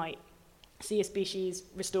that you might see a species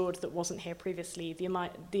restored that wasn't here previously,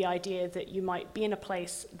 the idea that you might be in a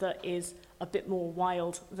place that is a bit more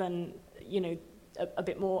wild than, you know, a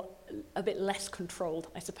bit less controlled,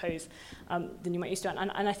 I suppose, than you might used to.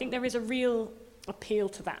 And I think there is a real appeal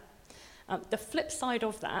to that. The flip side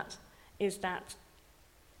of that is that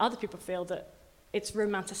other people feel that it's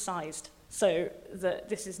romanticized, so that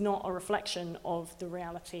this is not a reflection of the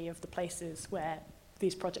reality of the places where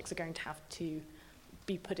these projects are going to have to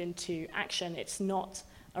be put into action. It's not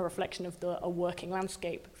a reflection of a working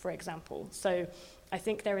landscape, for example. So I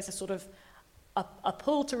think there is a sort of a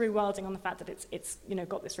pull to rewilding on the fact that it's you know,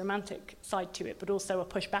 got this romantic side to it, but also a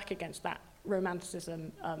push back against that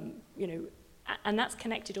romanticism, you know, and that's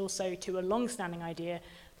connected also to a long-standing idea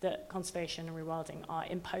that conservation and rewilding are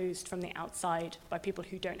imposed from the outside by people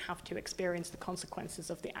who don't have to experience the consequences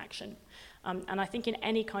of the action. And I think in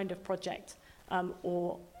any kind of project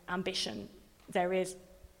or ambition, there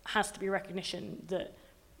has to be recognition that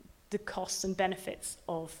the costs and benefits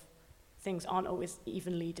of things aren't always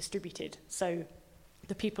evenly distributed. So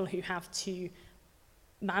the people who have to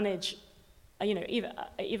manage, you know,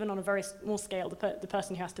 even on a very small scale, the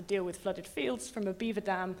person who has to deal with flooded fields from a beaver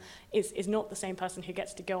dam is not the same person who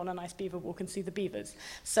gets to go on a nice beaver walk and see the beavers.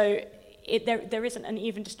 So there isn't an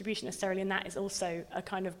even distribution necessarily, and that is also a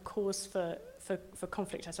kind of cause for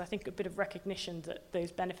conflict. So I think a bit of recognition that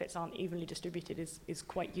those benefits aren't evenly distributed is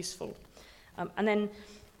quite useful. And then,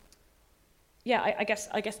 yeah, I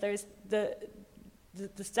guess there is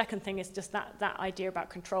the second thing is just that idea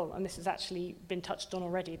about control, and this has actually been touched on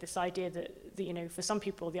already, this idea that you know, for some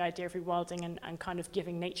people the idea of rewilding and kind of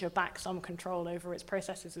giving nature back some control over its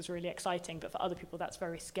processes is really exciting, but for other people that's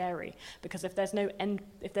very scary, because if there's no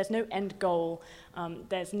end goal,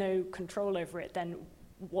 there's no control over it, then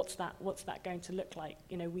what's that going to look like?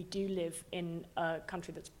 You know, we do live in a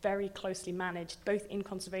country that's very closely managed, both in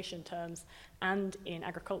conservation terms and in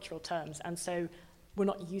agricultural terms, and so we're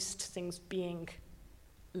not used to things being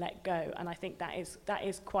let go, and I think that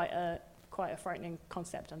is quite a frightening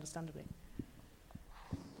concept, understandably.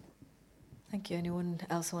 Thank you. Anyone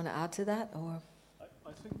else want to add to that, or?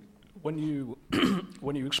 I think when you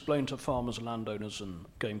when you explain to farmers, landowners, and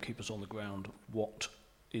gamekeepers on the ground what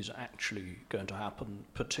is actually going to happen,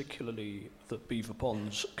 particularly that beaver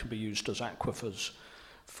ponds can be used as aquifers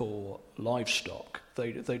for livestock.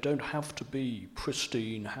 They don't have to be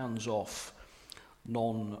pristine, hands-off,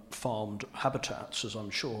 non-farmed habitats, as I'm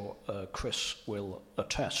sure Chris will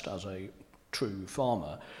attest as a true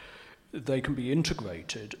farmer. They can be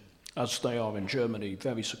integrated, as they are in Germany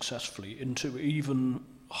very successfully, into even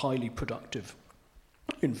highly productive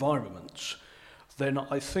environments. Then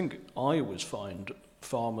I think I always find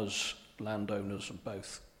farmers, landowners, and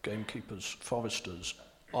both gamekeepers, foresters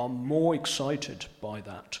are more excited by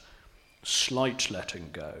that slight letting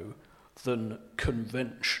go than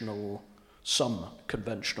some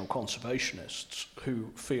conventional conservationists who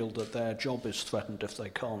feel that their job is threatened if they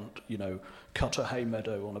can't, you know, cut a hay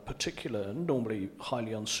meadow on a particular, normally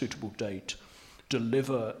highly unsuitable date,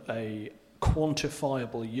 deliver a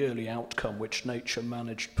quantifiable yearly outcome which nature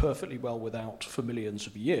managed perfectly well without for millions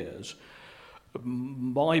of years.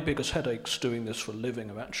 My biggest headaches doing this for a living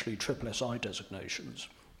are actually SSSI designations,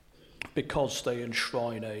 because they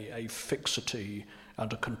enshrine a fixity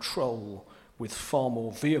and a control with far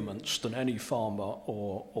more vehemence than any farmer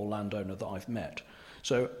or landowner that I've met.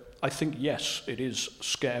 So I think, yes, it is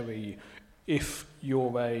scary if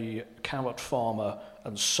you're a carrot farmer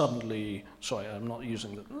and suddenly, sorry, I'm not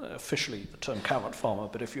using officially the term carrot farmer,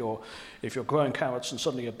 but if you're growing carrots and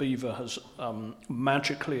suddenly a beaver has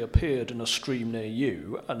magically appeared in a stream near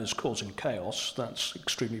you and is causing chaos, that's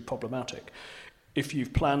extremely problematic. If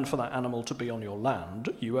you've planned for that animal to be on your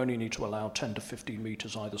land, you only need to allow 10 to 15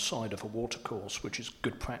 metres either side of a watercourse, which is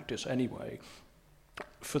good practice anyway.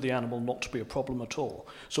 for the animal not to be a problem at all.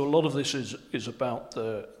 So a lot of this is about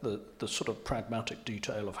the sort of pragmatic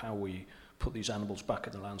detail of how we put these animals back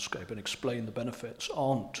in the landscape and explain the benefits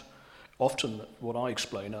aren't often what I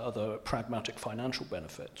explain are the pragmatic financial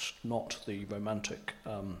benefits, not the romantic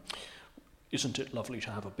isn't it lovely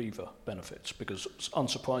to have a beaver benefits, because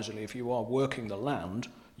unsurprisingly if you are working the land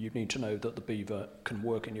you need to know that the beaver can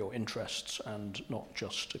work in your interests and not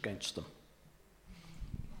just against them.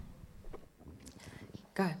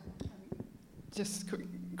 Go ahead. Just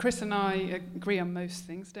Chris and I agree on most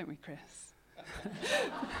things, don't we, Chris?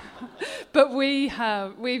 But we've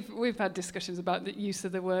had discussions about the use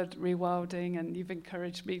of the word rewilding, and you've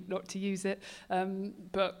encouraged me not to use it,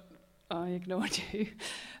 but I ignored you.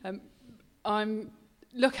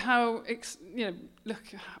 Look how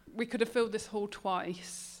we could have filled this hall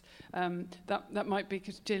twice. That might be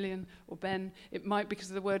because Gillian or Ben. It might be because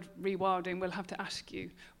of the word rewilding. We'll have to ask you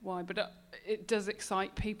why, but it does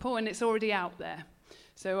excite people, and it's already out there.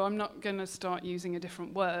 So I'm not going to start using a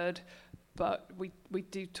different word, but we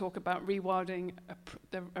do talk about rewilding,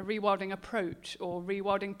 a rewilding approach or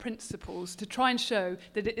rewilding principles to try and show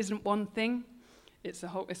that it isn't one thing. It's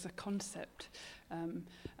a concept.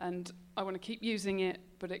 And I want to keep using it,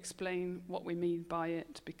 but explain what we mean by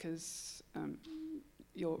it, because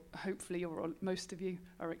hopefully most of you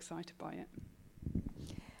are excited by it.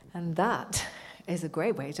 And that is a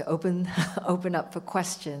great way to open up for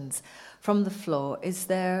questions from the floor. Is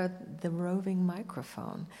there the roving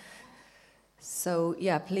microphone? So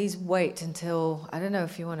yeah, please wait until, I don't know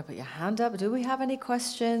if you want to put your hand up. Do we have any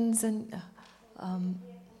questions? And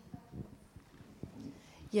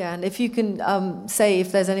yeah, and if you can say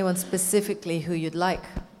if there's anyone specifically who you'd like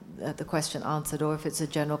the question answered, or if it's a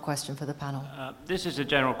general question for the panel. This is a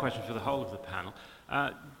general question for the whole of the panel.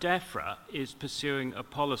 DEFRA is pursuing a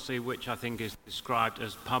policy which I think is described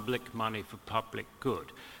as public money for public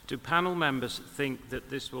good. Do panel members think that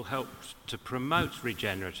this will help to promote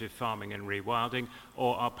regenerative farming and rewilding,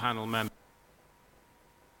 or are panel members...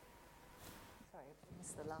 Sorry, I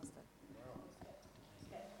missed the last bit.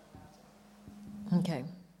 Okay.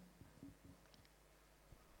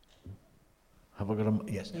 Have I got a...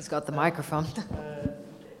 Yes. He's got the microphone.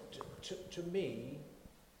 To me,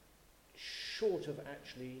 short of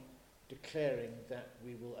actually declaring that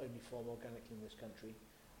we will only farm organically in this country,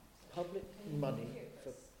 public money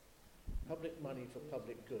for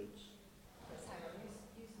public goods.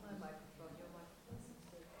 Use my microphone. Your microphone's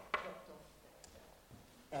dropped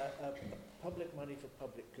off. Public money for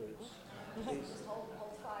public goods is... Hold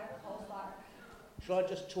fire. Shall I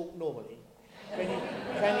just talk normally?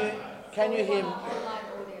 Can you hear me?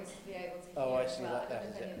 Oh, I see that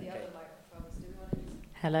is it. Okay.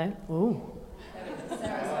 Hello. Ooh.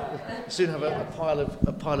 Soon have a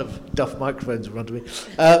pile of duff microphones in front of me.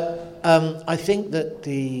 I think that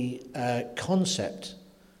the concept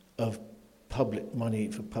of public money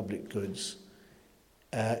for public goods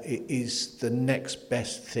is the next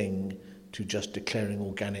best thing to just declaring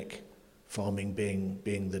organic farming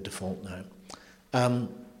being the default now.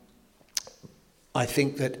 I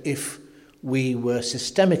think that if we were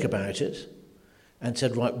systemic about it and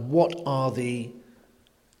said, right, what are the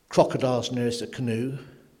crocodiles nearest a canoe,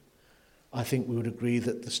 I think we would agree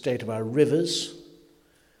that the state of our rivers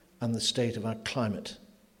and the state of our climate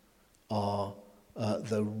are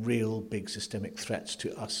the real big systemic threats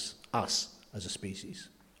to us as a species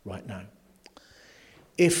right now.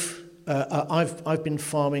 If I've been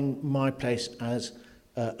farming my place as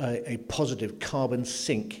a positive carbon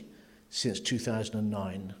sink since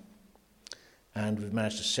 2009, and we've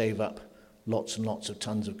managed to save up lots and lots of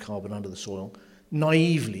tons of carbon under the soil.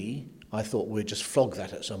 Naively, I thought we'd just flog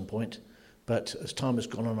that at some point, but as time has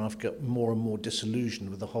gone on, I've got more and more disillusioned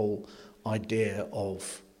with the whole idea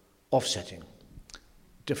of offsetting.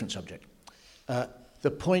 Different subject.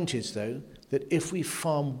 The point is, though, that if we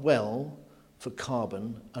farm well for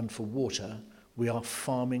carbon and for water, we are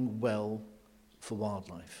farming well for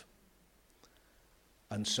wildlife.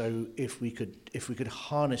 And so if we could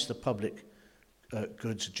harness the public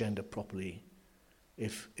goods agenda properly,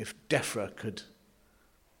 if DEFRA could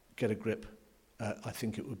get a grip, I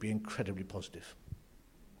think it would be incredibly positive.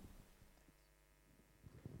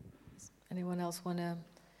 Anyone else want to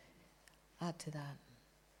add to that?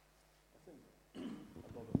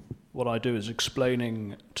 What I do is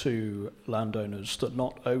explaining to landowners that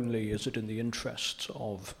not only is it in the interests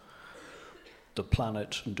of the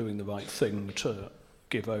planet and doing the right thing to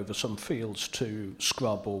give over some fields to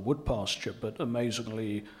scrub or wood pasture, but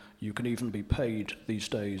amazingly you can even be paid these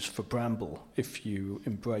days for bramble if you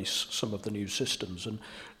embrace some of the new systems. And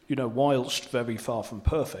whilst very far from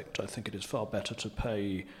perfect, I think it is far better to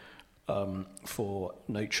pay for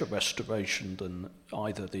nature restoration than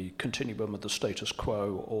either the continuum of the status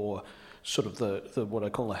quo or sort of the what I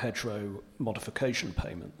call the hedgerow modification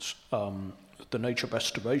payments. The nature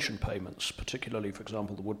restoration payments, particularly, for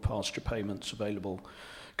example, the wood pasture payments available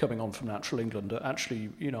coming on from Natural England, are actually,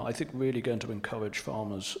 I think really going to encourage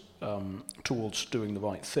farmers towards doing the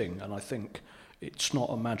right thing. And I think it's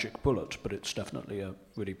not a magic bullet, but it's definitely a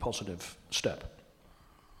really positive step.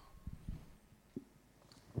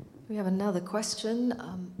 We have another question.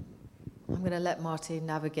 I'm going to let Marty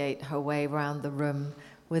navigate her way around the room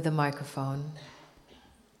with a microphone.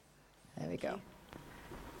 There we go.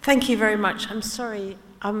 Thank you very much. I'm sorry.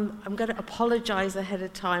 I'm going to apologise ahead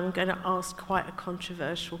of time. I'm going to ask quite a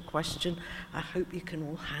controversial question. I hope you can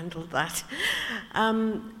all handle that.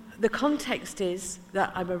 The context is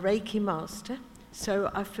that I'm a Reiki master, so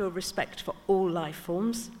I feel respect for all life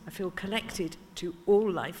forms. I feel connected to all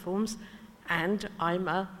life forms. And I'm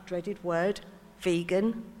a dreaded word,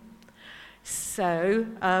 vegan. So,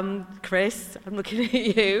 Chris, I'm looking at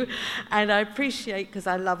you, and I appreciate, because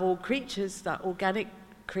I love all creatures, that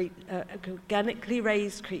organically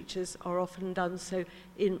raised creatures are often done so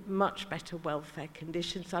in much better welfare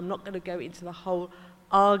conditions. So I'm not going to go into the whole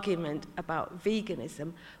argument about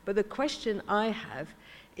veganism, but the question I have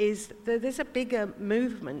is that there's a bigger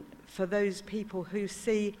movement for those people who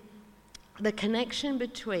see the connection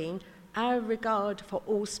between our regard for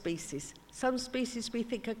all species. Some species we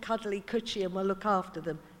think are cuddly, cushy, and we'll look after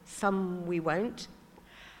them. Some we won't.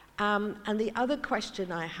 And the other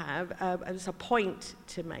question I have, as a point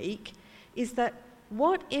to make, is that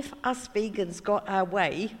what if us vegans got our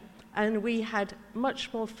way and we had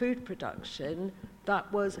much more food production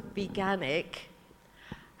that was veganic?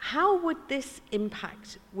 How would this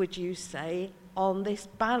impact, would you say, on this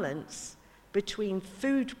balance between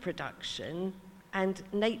food production and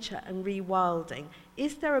nature and rewilding?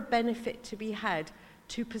 Is there a benefit to be had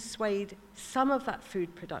to persuade some of that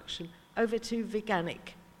food production over to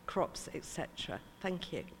veganic crops, etc.?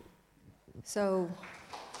 Thank you. So,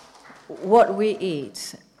 what we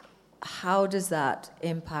eat, how does that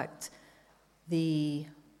impact the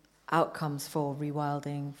outcomes for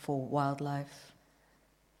rewilding, for wildlife?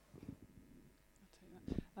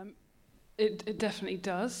 It definitely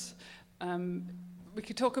does. We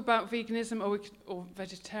could talk about veganism or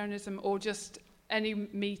vegetarianism or just any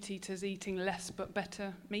meat eaters eating less but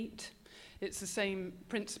better meat. It's the same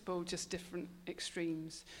principle, just different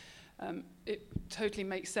extremes. It totally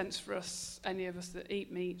makes sense for us, any of us that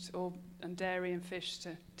eat meat and dairy and fish,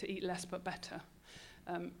 to eat less but better.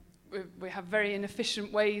 We have very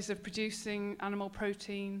inefficient ways of producing animal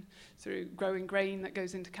protein through growing grain that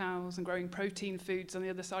goes into cows and growing protein foods on the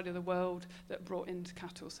other side of the world that are brought into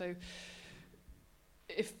cattle. So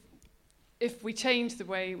if we change the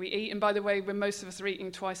way we eat, and by the way, when most of us are eating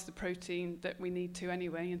twice the protein that we need to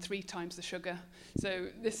anyway, and 3 times the sugar. So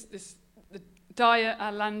the diet,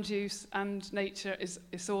 our land use, and nature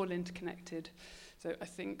is all interconnected. So I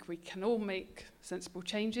think we can all make sensible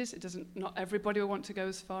changes. Not everybody will want to go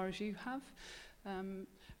as far as you have,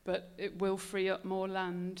 but it will free up more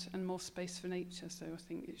land and more space for nature. So I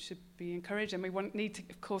think it should be encouraged. And we need to,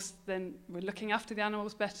 of course, then we're looking after the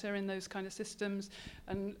animals better in those kind of systems.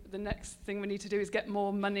 And the next thing we need to do is get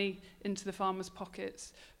more money into the farmers'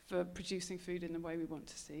 pockets for producing food in the way we want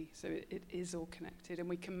to see. So it is all connected, and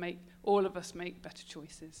we can all of us make better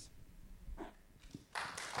choices.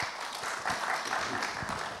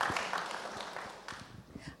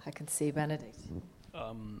 I can see Benedict.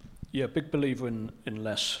 Big believer in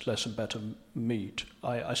less and better meat.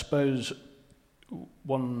 I suppose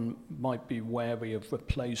one might be wary of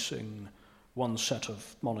replacing one set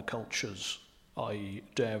of monocultures, i.e.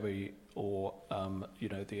 dairy or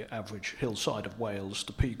the average hillside of Wales,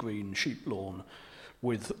 the pea green sheep lawn,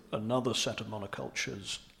 with another set of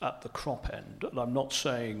monocultures at the crop end. And I'm not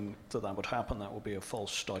saying that would happen, that would be a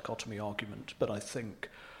false dichotomy argument, but I think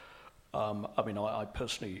I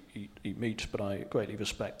personally eat meat, but I greatly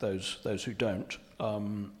respect those who don't.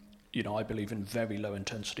 I believe in very low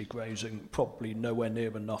intensity grazing, probably nowhere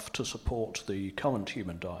near enough to support the current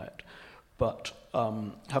human diet. But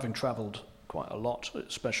having travelled quite a lot,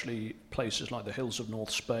 especially places like the hills of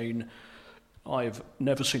North Spain, I've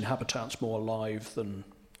never seen habitats more alive than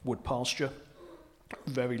wood pasture,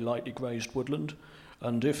 very lightly grazed woodland.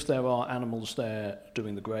 And if there are animals there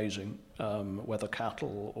doing the grazing, whether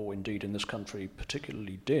cattle or indeed in this country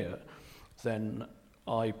particularly deer, then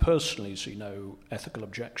I personally see no ethical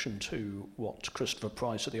objection to what Christopher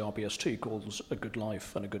Price at the RBST calls a good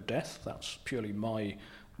life and a good death. That's purely my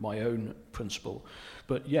own principle.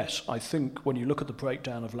 But yes, I think when you look at the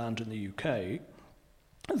breakdown of land in the UK,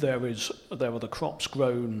 there are the crops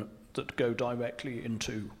grown that go directly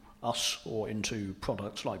into us or into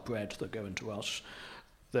products like bread that go into us.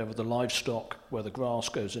 There are the livestock, where the grass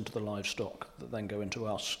goes into the livestock that then go into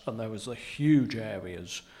us. And there is the huge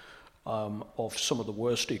areas of some of the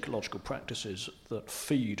worst ecological practices that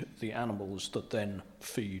feed the animals that then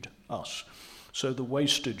feed us. So the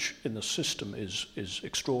wastage in the system is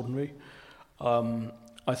extraordinary.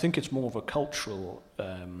 I think it's more of a cultural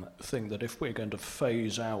thing that if we're going to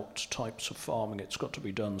phase out types of farming, it's got to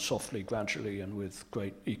be done softly, gradually, and with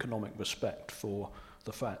great economic respect for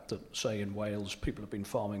the fact that, say, in Wales, people have been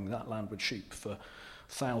farming that land with sheep for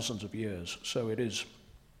thousands of years. So it is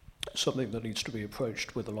something that needs to be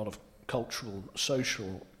approached with a lot of cultural,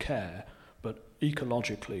 social care, but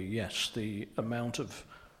ecologically, yes, the amount of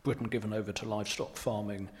Britain given over to livestock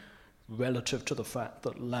farming relative to the fact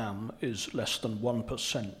that lamb is less than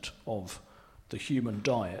 1% of the human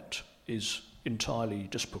diet is entirely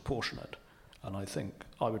disproportionate. And I think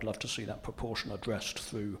I would love to see that proportion addressed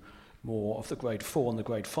through more of the grade 4 and the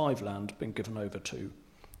grade 5 land being given over to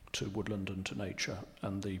woodland and to nature,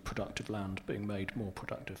 and the productive land being made more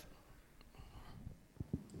productive.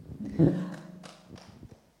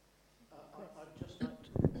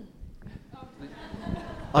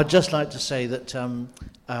 I'd just like to say that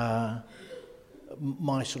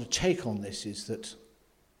my sort of take on this is that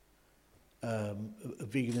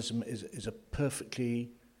veganism is a perfectly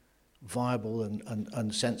viable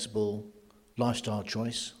and sensible lifestyle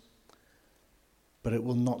choice, but it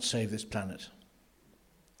will not save this planet.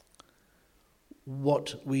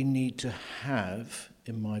 What we need to have,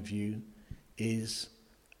 in my view, is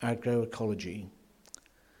agroecology,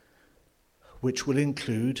 which will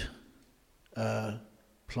include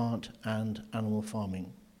plant and animal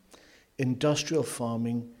farming. Industrial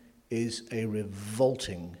farming is a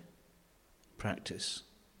revolting practice,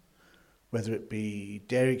 whether it be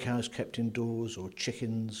dairy cows kept indoors or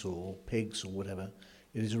chickens or pigs or whatever.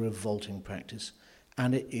 It is a revolting practice,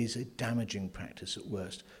 and it is a damaging practice at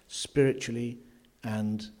worst, spiritually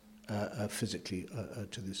and physically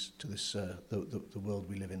to the world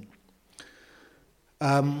we live in.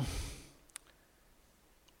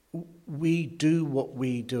 We do what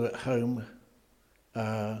we do at home.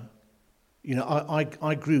 I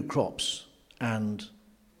grew crops and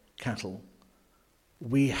cattle.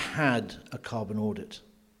 We had a carbon audit,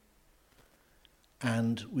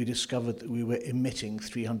 and we discovered that we were emitting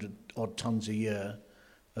 300 odd tons a year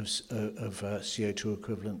of CO2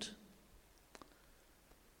 equivalent.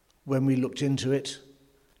 When we looked into it,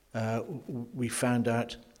 we found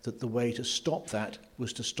out that the way to stop that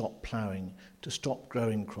was to stop ploughing, to stop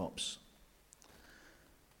growing crops.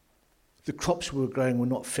 The crops we were growing were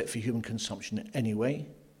not fit for human consumption anyway.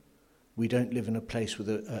 We don't live in a place with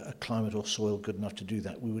a climate or soil good enough to do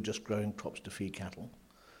that. We were just growing crops to feed cattle.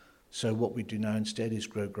 So what we do now instead is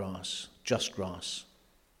grow grass, just grass,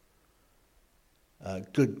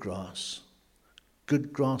 good grass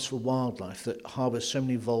for wildlife that harbours so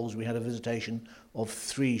many voles. We had a visitation of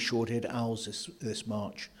 3 short-eared owls this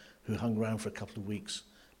March who hung around for a couple of weeks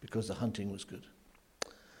because the hunting was good.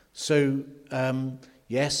 So,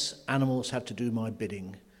 yes, animals have to do my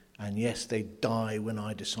bidding, and yes, they die when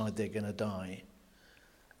I decide they're going to die.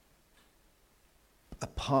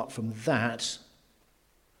 Apart from that,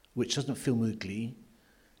 which doesn't fill me with glee,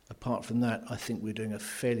 apart from that, I think we're doing a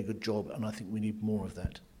fairly good job, and I think we need more of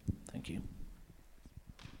that. Thank you.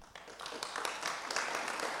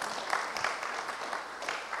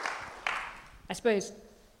 I suppose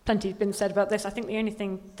plenty's been said about this. I think the only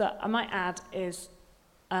thing that I might add is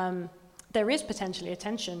there is potentially a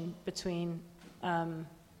tension between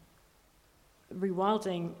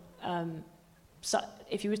rewilding. So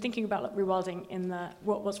if you were thinking about rewilding in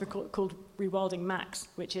what's called rewilding max,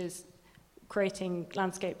 which is creating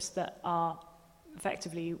landscapes that are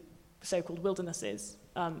effectively so-called wildernesses,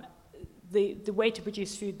 the way to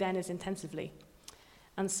produce food then is intensively.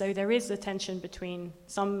 And so there is a tension between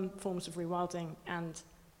some forms of rewilding and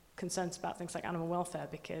concerns about things like animal welfare,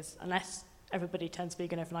 because unless everybody turns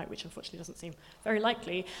vegan overnight, which unfortunately doesn't seem very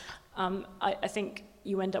likely, I think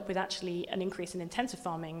you end up with actually an increase in intensive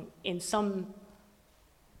farming in some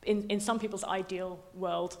people's ideal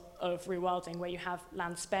world of rewilding, where you have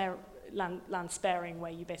land sparing,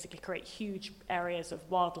 where you basically create huge areas of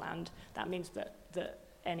wildland. That means that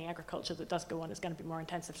any agriculture that does go on is going to be more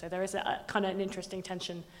intensive. So there is a kind of an interesting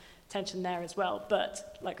tension there as well.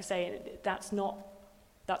 But like I say, that's not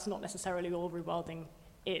necessarily all rewilding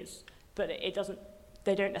is. But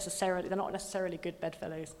they're not necessarily good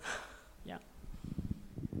bedfellows. Yeah.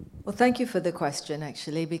 Well, thank you for the question,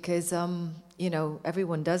 actually, because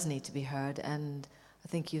everyone does need to be heard, and I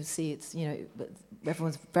think you see it's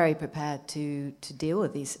everyone's very prepared to deal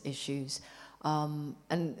with these issues. And,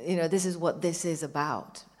 this is what this is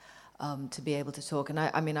about, to be able to talk. And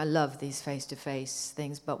I love these face-to-face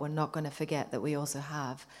things, but we're not going to forget that we also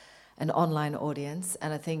have an online audience,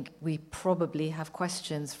 and I think we probably have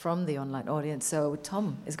questions from the online audience. So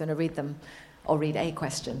Tom is going to read them, or read a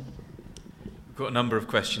question. We've got a number of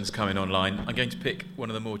questions coming online. I'm going to pick one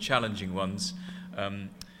of the more challenging ones,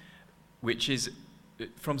 which is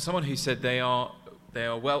from someone who said they are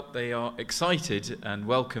excited and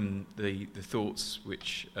welcome the thoughts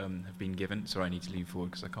which have been given. Sorry, I need to lean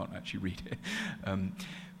forward because I can't actually read it.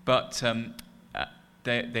 But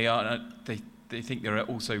they think there are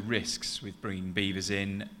also risks with bringing beavers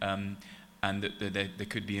in, and that there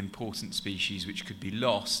could be important species which could be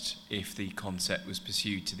lost if the concept was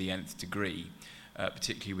pursued to the nth degree,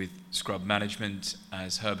 particularly with scrub management,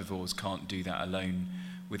 as herbivores can't do that alone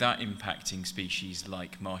without impacting species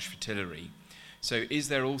like marsh fritillary. So is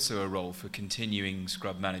there also a role for continuing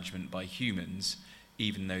scrub management by humans,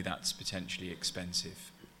 even though that's potentially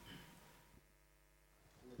expensive?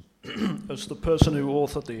 As the person who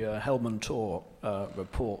authored the Hellman-Tor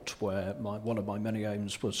report, where one of my many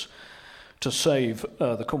aims was to save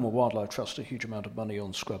the Cornwall Wildlife Trust a huge amount of money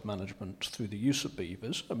on scrub management through the use of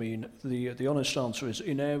beavers, I mean, the honest answer is,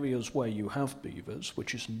 in areas where you have beavers,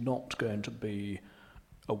 which is not going to be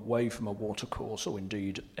away from a watercourse, or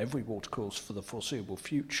indeed every watercourse for the foreseeable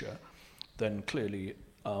future, then clearly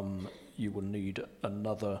you will need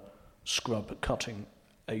another scrub cutting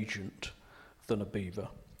agent than a beaver.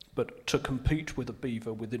 But to compete with a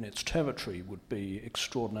beaver within its territory would be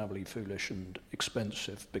extraordinarily foolish and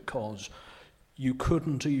expensive, because you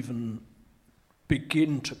couldn't even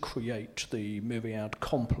begin to create the myriad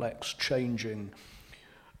complex changing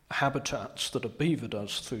habitats that a beaver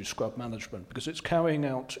does through scrub management, because it's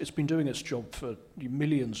been doing its job for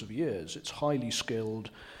millions of years. It's highly skilled.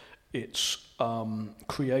 It's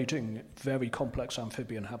creating very complex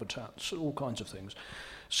amphibian habitats, all kinds of things.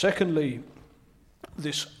 Secondly,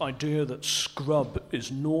 this idea that scrub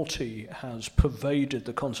is naughty has pervaded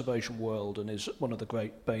the conservation world and is one of the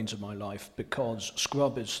great banes of my life, because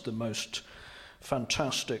scrub is the most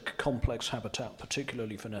fantastic complex habitat,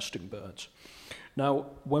 particularly for nesting birds. Now,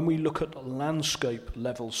 when we look at landscape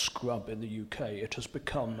level scrub in the UK, it has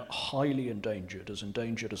become highly endangered as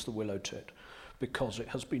the willow tit, because it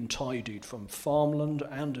has been tidied from farmland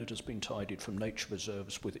and it has been tidied from nature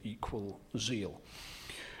reserves with equal zeal.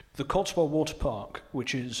 The Cotswold Water Park,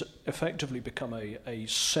 which is effectively become a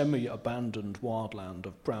semi-abandoned wildland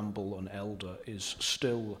of bramble and elder, is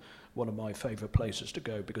still one of my favourite places to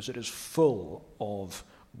go, because it is full of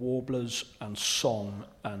warblers and song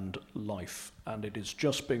and life, and it is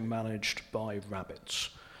just being managed by rabbits.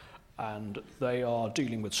 And they are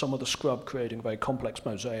dealing with some of the scrub, creating a very complex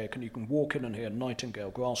mosaic, and you can walk in and hear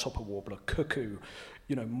nightingale, grasshopper warbler, cuckoo,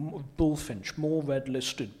 bullfinch, more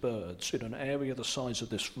red-listed birds in an area the size of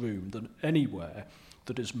this room than anywhere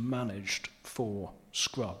that is managed for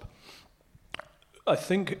scrub. I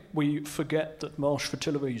think we forget that marsh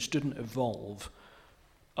fritillaries didn't evolve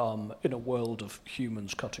in a world of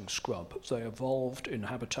humans cutting scrub. They evolved in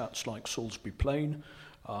habitats like Salisbury Plain,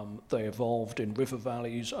 they evolved in river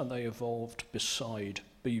valleys, and they evolved beside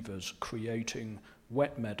beavers, creating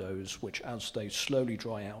wet meadows, which as they slowly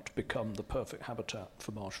dry out become the perfect habitat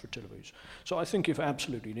for marsh fritillaries. So I think if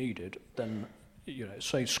absolutely needed, then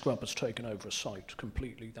say scrub has taken over a site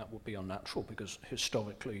completely, that would be unnatural, because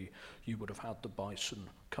historically you would have had the bison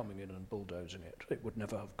coming in and bulldozing it. It would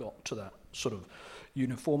never have got to that sort of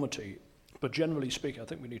uniformity. But generally speaking, I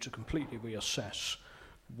think we need to completely reassess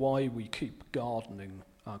why we keep gardening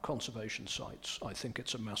our conservation sites. I think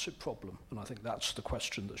it's a massive problem, and I think that's the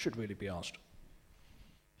question that should really be asked.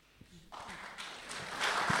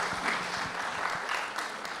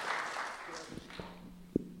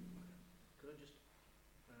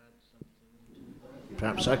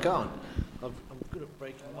 Perhaps I can't. I'm good at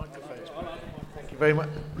breaking microphones. Thank you very much.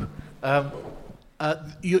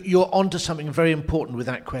 You're onto something very important with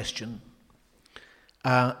that question.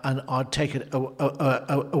 And I'd take it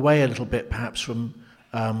away a little bit, perhaps, from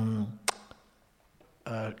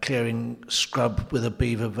clearing scrub with a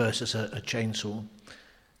beaver versus a chainsaw.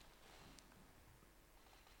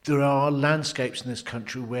 There are landscapes in this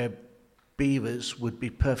country where beavers would be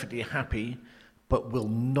perfectly happy but will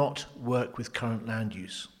not work with current land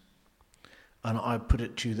use. And I put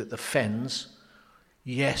it to you that the fens,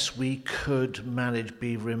 yes, we could manage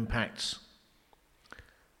beaver impacts,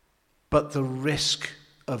 but the risk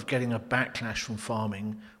of getting a backlash from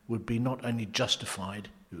farming would be not only justified,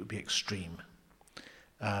 it would be extreme.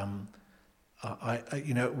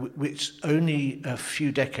 It's only a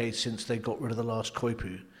few decades since they got rid of the last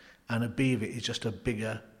koipu, and a beaver is just a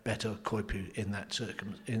bigger, better koipu in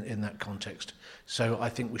that context. So I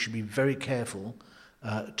think we should be very careful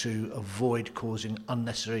to avoid causing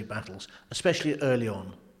unnecessary battles, especially early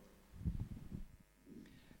on.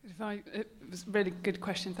 It was a really good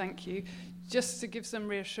question, thank you. Just to give some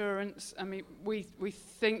reassurance, I mean, we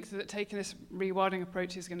think that taking this rewilding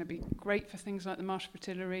approach is going to be great for things like the marsh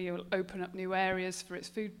fritillary. It will open up new areas for its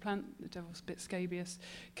food plant, the devil's bit scabious.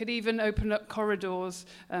 Could even open up corridors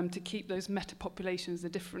to keep those meta-populations, the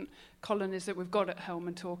different colonies that we've got at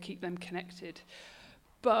Helmond Tor, keep them connected.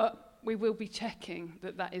 But we will be checking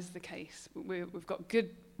that is the case. We've got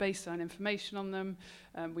good baseline information on them.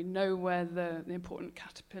 We know where the important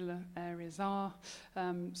caterpillar areas are.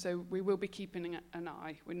 So we will be keeping an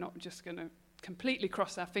eye. We're not just going to completely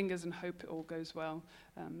cross our fingers and hope it all goes well.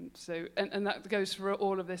 And that goes for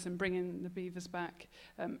all of this and bringing the beavers back.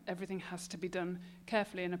 Everything has to be done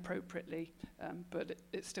carefully and appropriately, but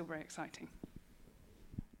it's still very exciting.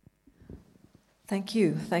 Thank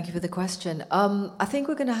you. Thank you for the question. I think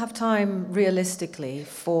we're going to have time, realistically,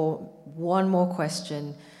 for one more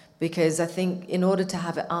question, because I think in order to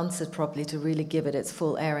have it answered properly, to really give it its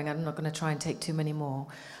full airing, I'm not going to try and take too many more.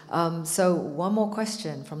 So one more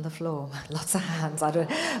question from the floor. Lots of hands.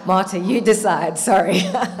 Marta, you decide. Sorry.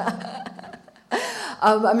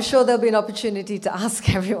 I'm sure there'll be an opportunity to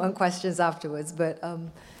ask everyone questions afterwards, but...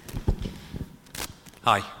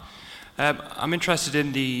 Hi. I'm interested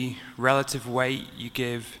in the relative weight you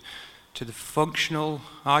give to the functional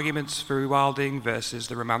arguments for rewilding versus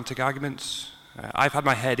the romantic arguments. I've had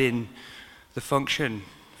my head in the function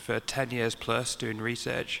for 10 years plus doing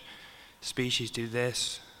research. Species do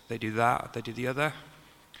this, they do that, they do the other.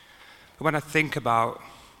 But when I think about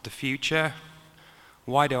the future,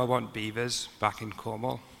 why do I want beavers back in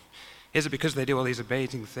Cornwall? Is it because they do all these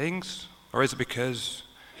amazing things? Or is it because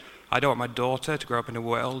I don't want my daughter to grow up in a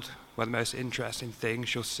world where the most interesting thing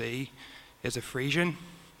she'll see is a Frisian?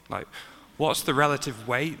 Like, what's the relative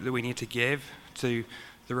weight that we need to give to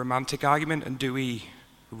the romantic argument, and do we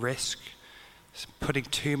risk putting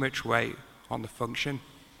too much weight on the function?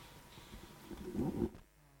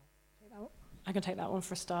 I can take that one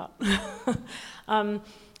for a start.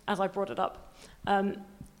 As I brought it up.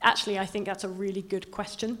 Actually, I think that's a really good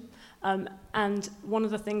question. And one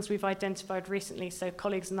of the things we've identified recently, so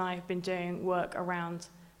colleagues and I have been doing work around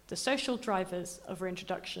the social drivers of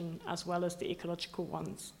reintroduction as well as the ecological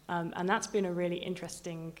ones. And that's been a really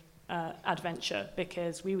interesting adventure,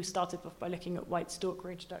 because we started off by looking at white stork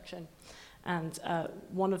reintroduction. And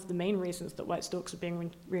one of the main reasons that white storks are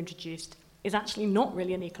being reintroduced is actually not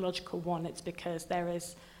really an ecological one. It's because there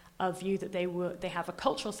is a view that they have a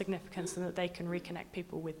cultural significance and that they can reconnect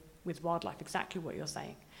people with wildlife, exactly what you're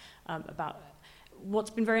saying about. What's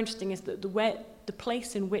been very interesting is that the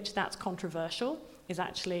place in which that's controversial is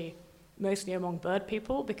actually mostly among bird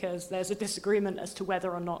people, because there's a disagreement as to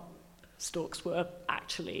whether or not storks were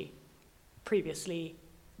actually previously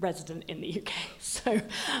resident in the UK. So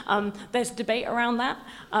there's debate around that.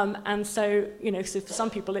 And so, so for some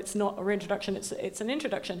people it's not a reintroduction, it's an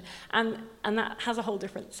introduction. And that has a whole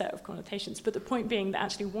different set of connotations. But the point being that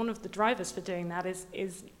actually one of the drivers for doing that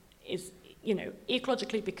is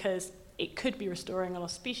ecologically, because it could be restoring a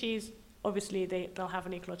lost species. Obviously they'll have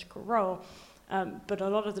an ecological role. But a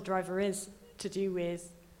lot of the driver is to do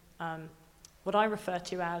with what I refer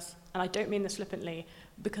to as, and I don't mean this flippantly,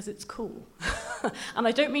 because it's cool. And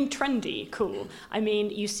I don't mean trendy cool. I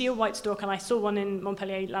mean, you see a white stork, and I saw one in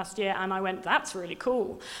Montpellier last year, and I went, that's really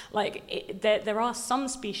cool. Like, there are some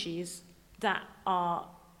species that are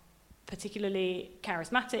particularly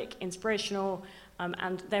charismatic, inspirational,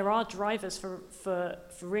 and there are drivers for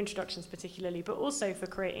reintroductions particularly, but also for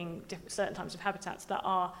creating certain types of habitats that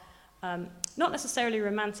are not necessarily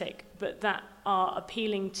romantic, but that are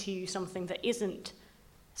appealing to something that isn't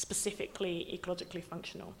specifically ecologically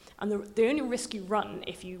functional. And the only risk you run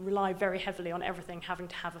if you rely very heavily on everything having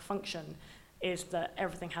to have a function is that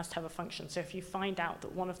everything has to have a function. So if you find out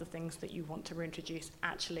that one of the things that you want to reintroduce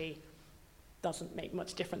actually doesn't make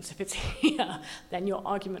much difference if it's here, then your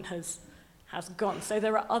argument has gone. So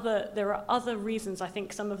there are other reasons. I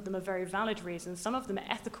think some of them are very valid reasons. Some of them are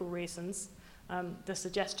ethical reasons. The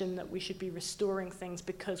suggestion that we should be restoring things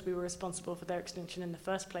because we were responsible for their extinction in the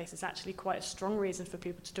first place is actually quite a strong reason for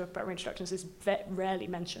people to talk about reintroductions. It's rarely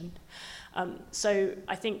mentioned. So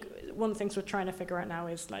I think one of the things we're trying to figure out now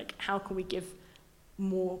is, like, how can we give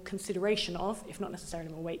more consideration of, if not necessarily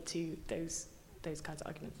more weight to, those kinds of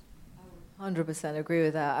arguments. 100% agree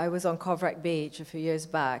with that. I was on Coverack Beach a few years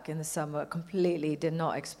back in the summer, completely did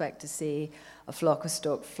not expect to see a flock of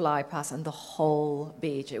stork fly past and the whole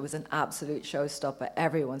beach. It was an absolute showstopper.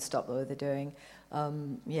 Everyone stopped what they're doing.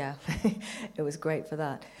 Yeah, it was great for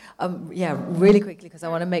that. Yeah, really quickly, because I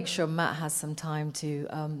want to make sure Matt has some time to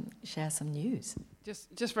share some news.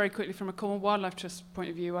 Just very quickly, from a Cornwall Wildlife Trust point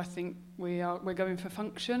of view, I think we're going for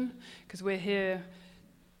function, because we're here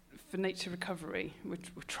for nature recovery. We're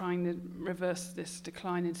trying to reverse this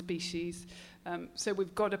decline in species. So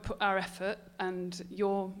we've got to put our effort and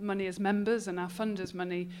your money as members and our funders'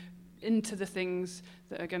 money into the things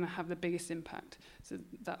that are going to have the biggest impact. So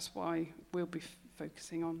that's why we'll be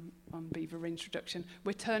focusing on beaver reintroduction.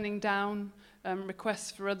 We're turning down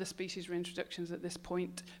requests for other species reintroductions at this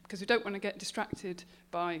point because we don't want to get distracted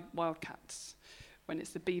by wildcats when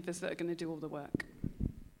it's the beavers that are going to do all the work.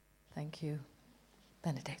 Thank you.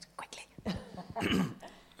 Benedict, quickly.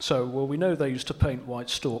 So, well, we know they used to paint white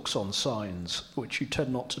storks on signs, which you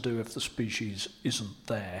tend not to do if the species isn't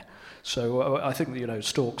there. So I think that,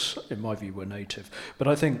 storks, in my view, were native. But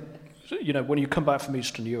I think, when you come back from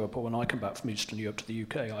Eastern Europe, or when I come back from Eastern Europe to the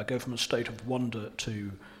UK, I go from a state of wonder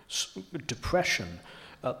to depression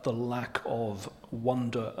at the lack of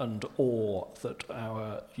wonder and awe that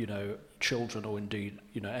our, children, or indeed,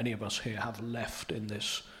 any of us here have left in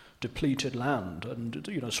this depleted land. And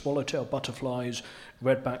swallowtail butterflies,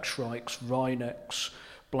 redback shrikes, wrynecks,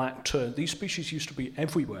 black tern, these species used to be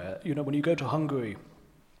everywhere. When you go to Hungary,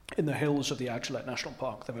 in the hills of the Agilent National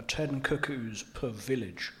Park, there are 10 cuckoos per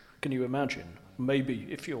village. Can you imagine? Maybe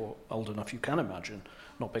if you're old enough you can imagine,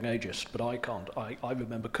 not being ageist, but I can't. I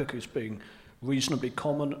remember cuckoos being reasonably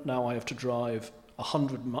common. Now I have to drive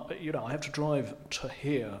 100 I have to drive to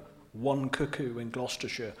here, one cuckoo in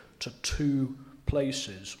Gloucestershire to 2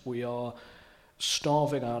 places. We are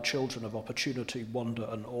starving our children of opportunity, wonder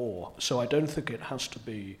and awe. So I don't think it has to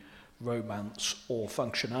be romance or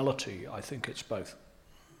functionality. I think it's both.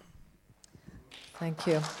 Thank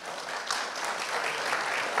you.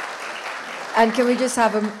 And can we just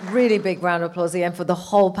have a really big round of applause again for the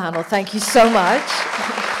whole panel? Thank you so much.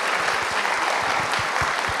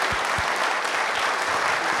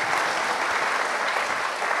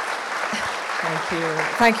 Thank you.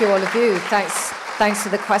 Thank you, all of you. Thanks for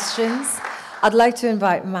the questions. I'd like to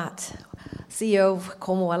invite Matt, CEO of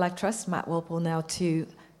Cornwall Wildlife Trust, Matt Wilpole, now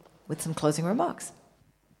with some closing remarks.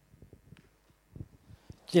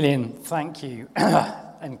 Gillian, thank you,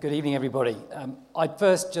 and good evening, everybody. I'd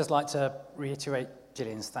first just like to reiterate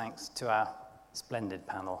Gillian's thanks to our splendid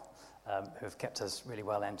panel, who have kept us really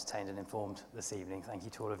well entertained and informed this evening. Thank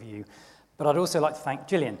you to all of you. But I'd also like to thank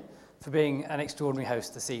Gillian for being an extraordinary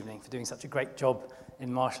host this evening, for doing such a great job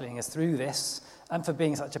in marshalling us through this, and for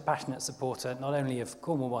being such a passionate supporter, not only of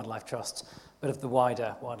Cornwall Wildlife Trust, but of the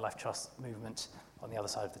wider Wildlife Trust movement on the other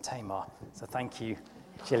side of the Tamar. So thank you,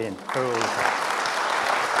 Gillian, for all of that.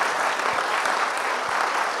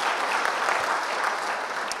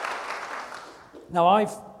 Now,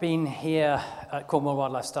 I've been here at Cornwall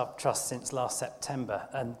Wildlife Trust since last September,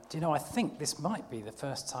 and I think this might be the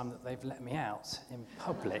first time that they've let me out in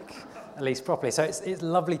public, at least properly. So it's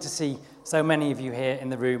lovely to see so many of you here in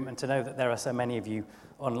the room, and to know that there are so many of you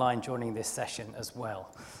online joining this session as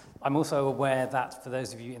well. I'm also aware that for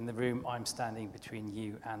those of you in the room, I'm standing between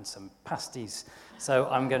you and some pasties, so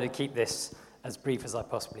I'm going to keep this as brief as I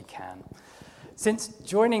possibly can. Since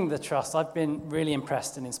joining the Trust, I've been really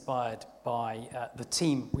impressed and inspired by the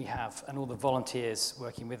team we have and all the volunteers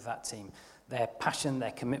working with that team, their passion,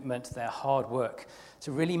 their commitment, their hard work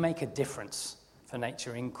to really make a difference for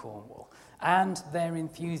nature in Cornwall, and their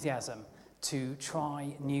enthusiasm to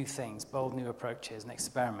try new things, bold new approaches and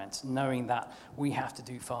experiment, knowing that we have to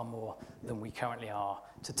do far more than we currently are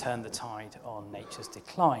to turn the tide on nature's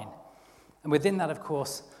decline. And within that, of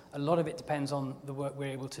course, a lot of it depends on the work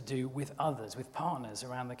we're able to do with others, with partners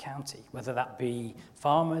around the county, whether that be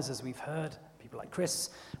farmers, as we've heard, people like Chris,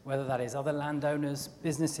 whether that is other landowners,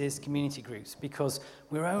 businesses, community groups, because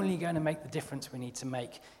we're only going to make the difference we need to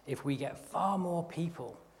make if we get far more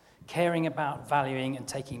people caring about valuing and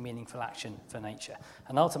taking meaningful action for nature.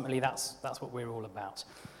 And ultimately, that's what we're all about.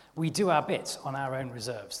 We do our bit on our own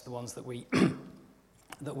reserves, the ones that we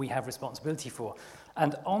that we have responsibility for.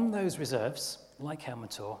 And on those reserves, like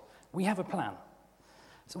Helmutaw, we have a plan.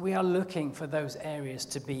 So we are looking for those areas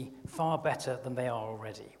to be far better than they are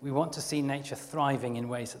already. We want to see nature thriving in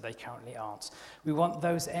ways that they currently aren't. We want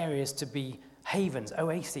those areas to be havens,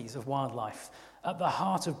 oases of wildlife, at the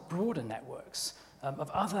heart of broader networks,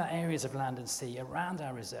 of other areas of land and sea around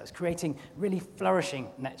our reserves, creating really flourishing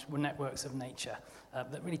networks of nature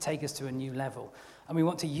that really take us to a new level. And we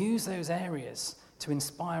want to use those areas to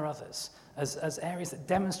inspire others as areas that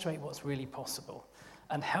demonstrate what's really possible.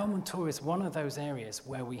 And Helmand Tor is one of those areas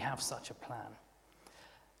where we have such a plan.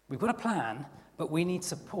 We've got a plan, but we need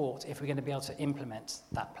support if we're going to be able to implement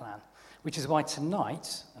that plan. Which is why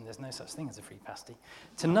tonight, and there's no such thing as a free pasty,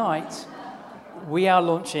 tonight we are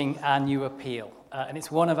launching our new appeal. And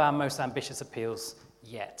it's one of our most ambitious appeals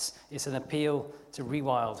yet. It's an appeal to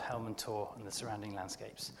rewild Helmand Tor and the surrounding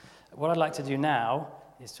landscapes. What I'd like to do now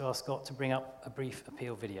is to ask Scott to bring up a brief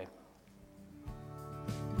appeal video.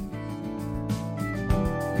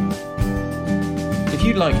 If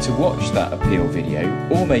you'd like to watch that appeal video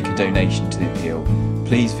or make a donation to the appeal,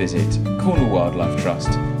 please visit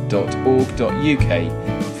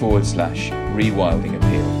cornwallwildlifetrust.org.uk/rewilding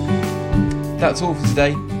appeal. That's all for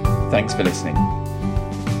today. Thanks for listening.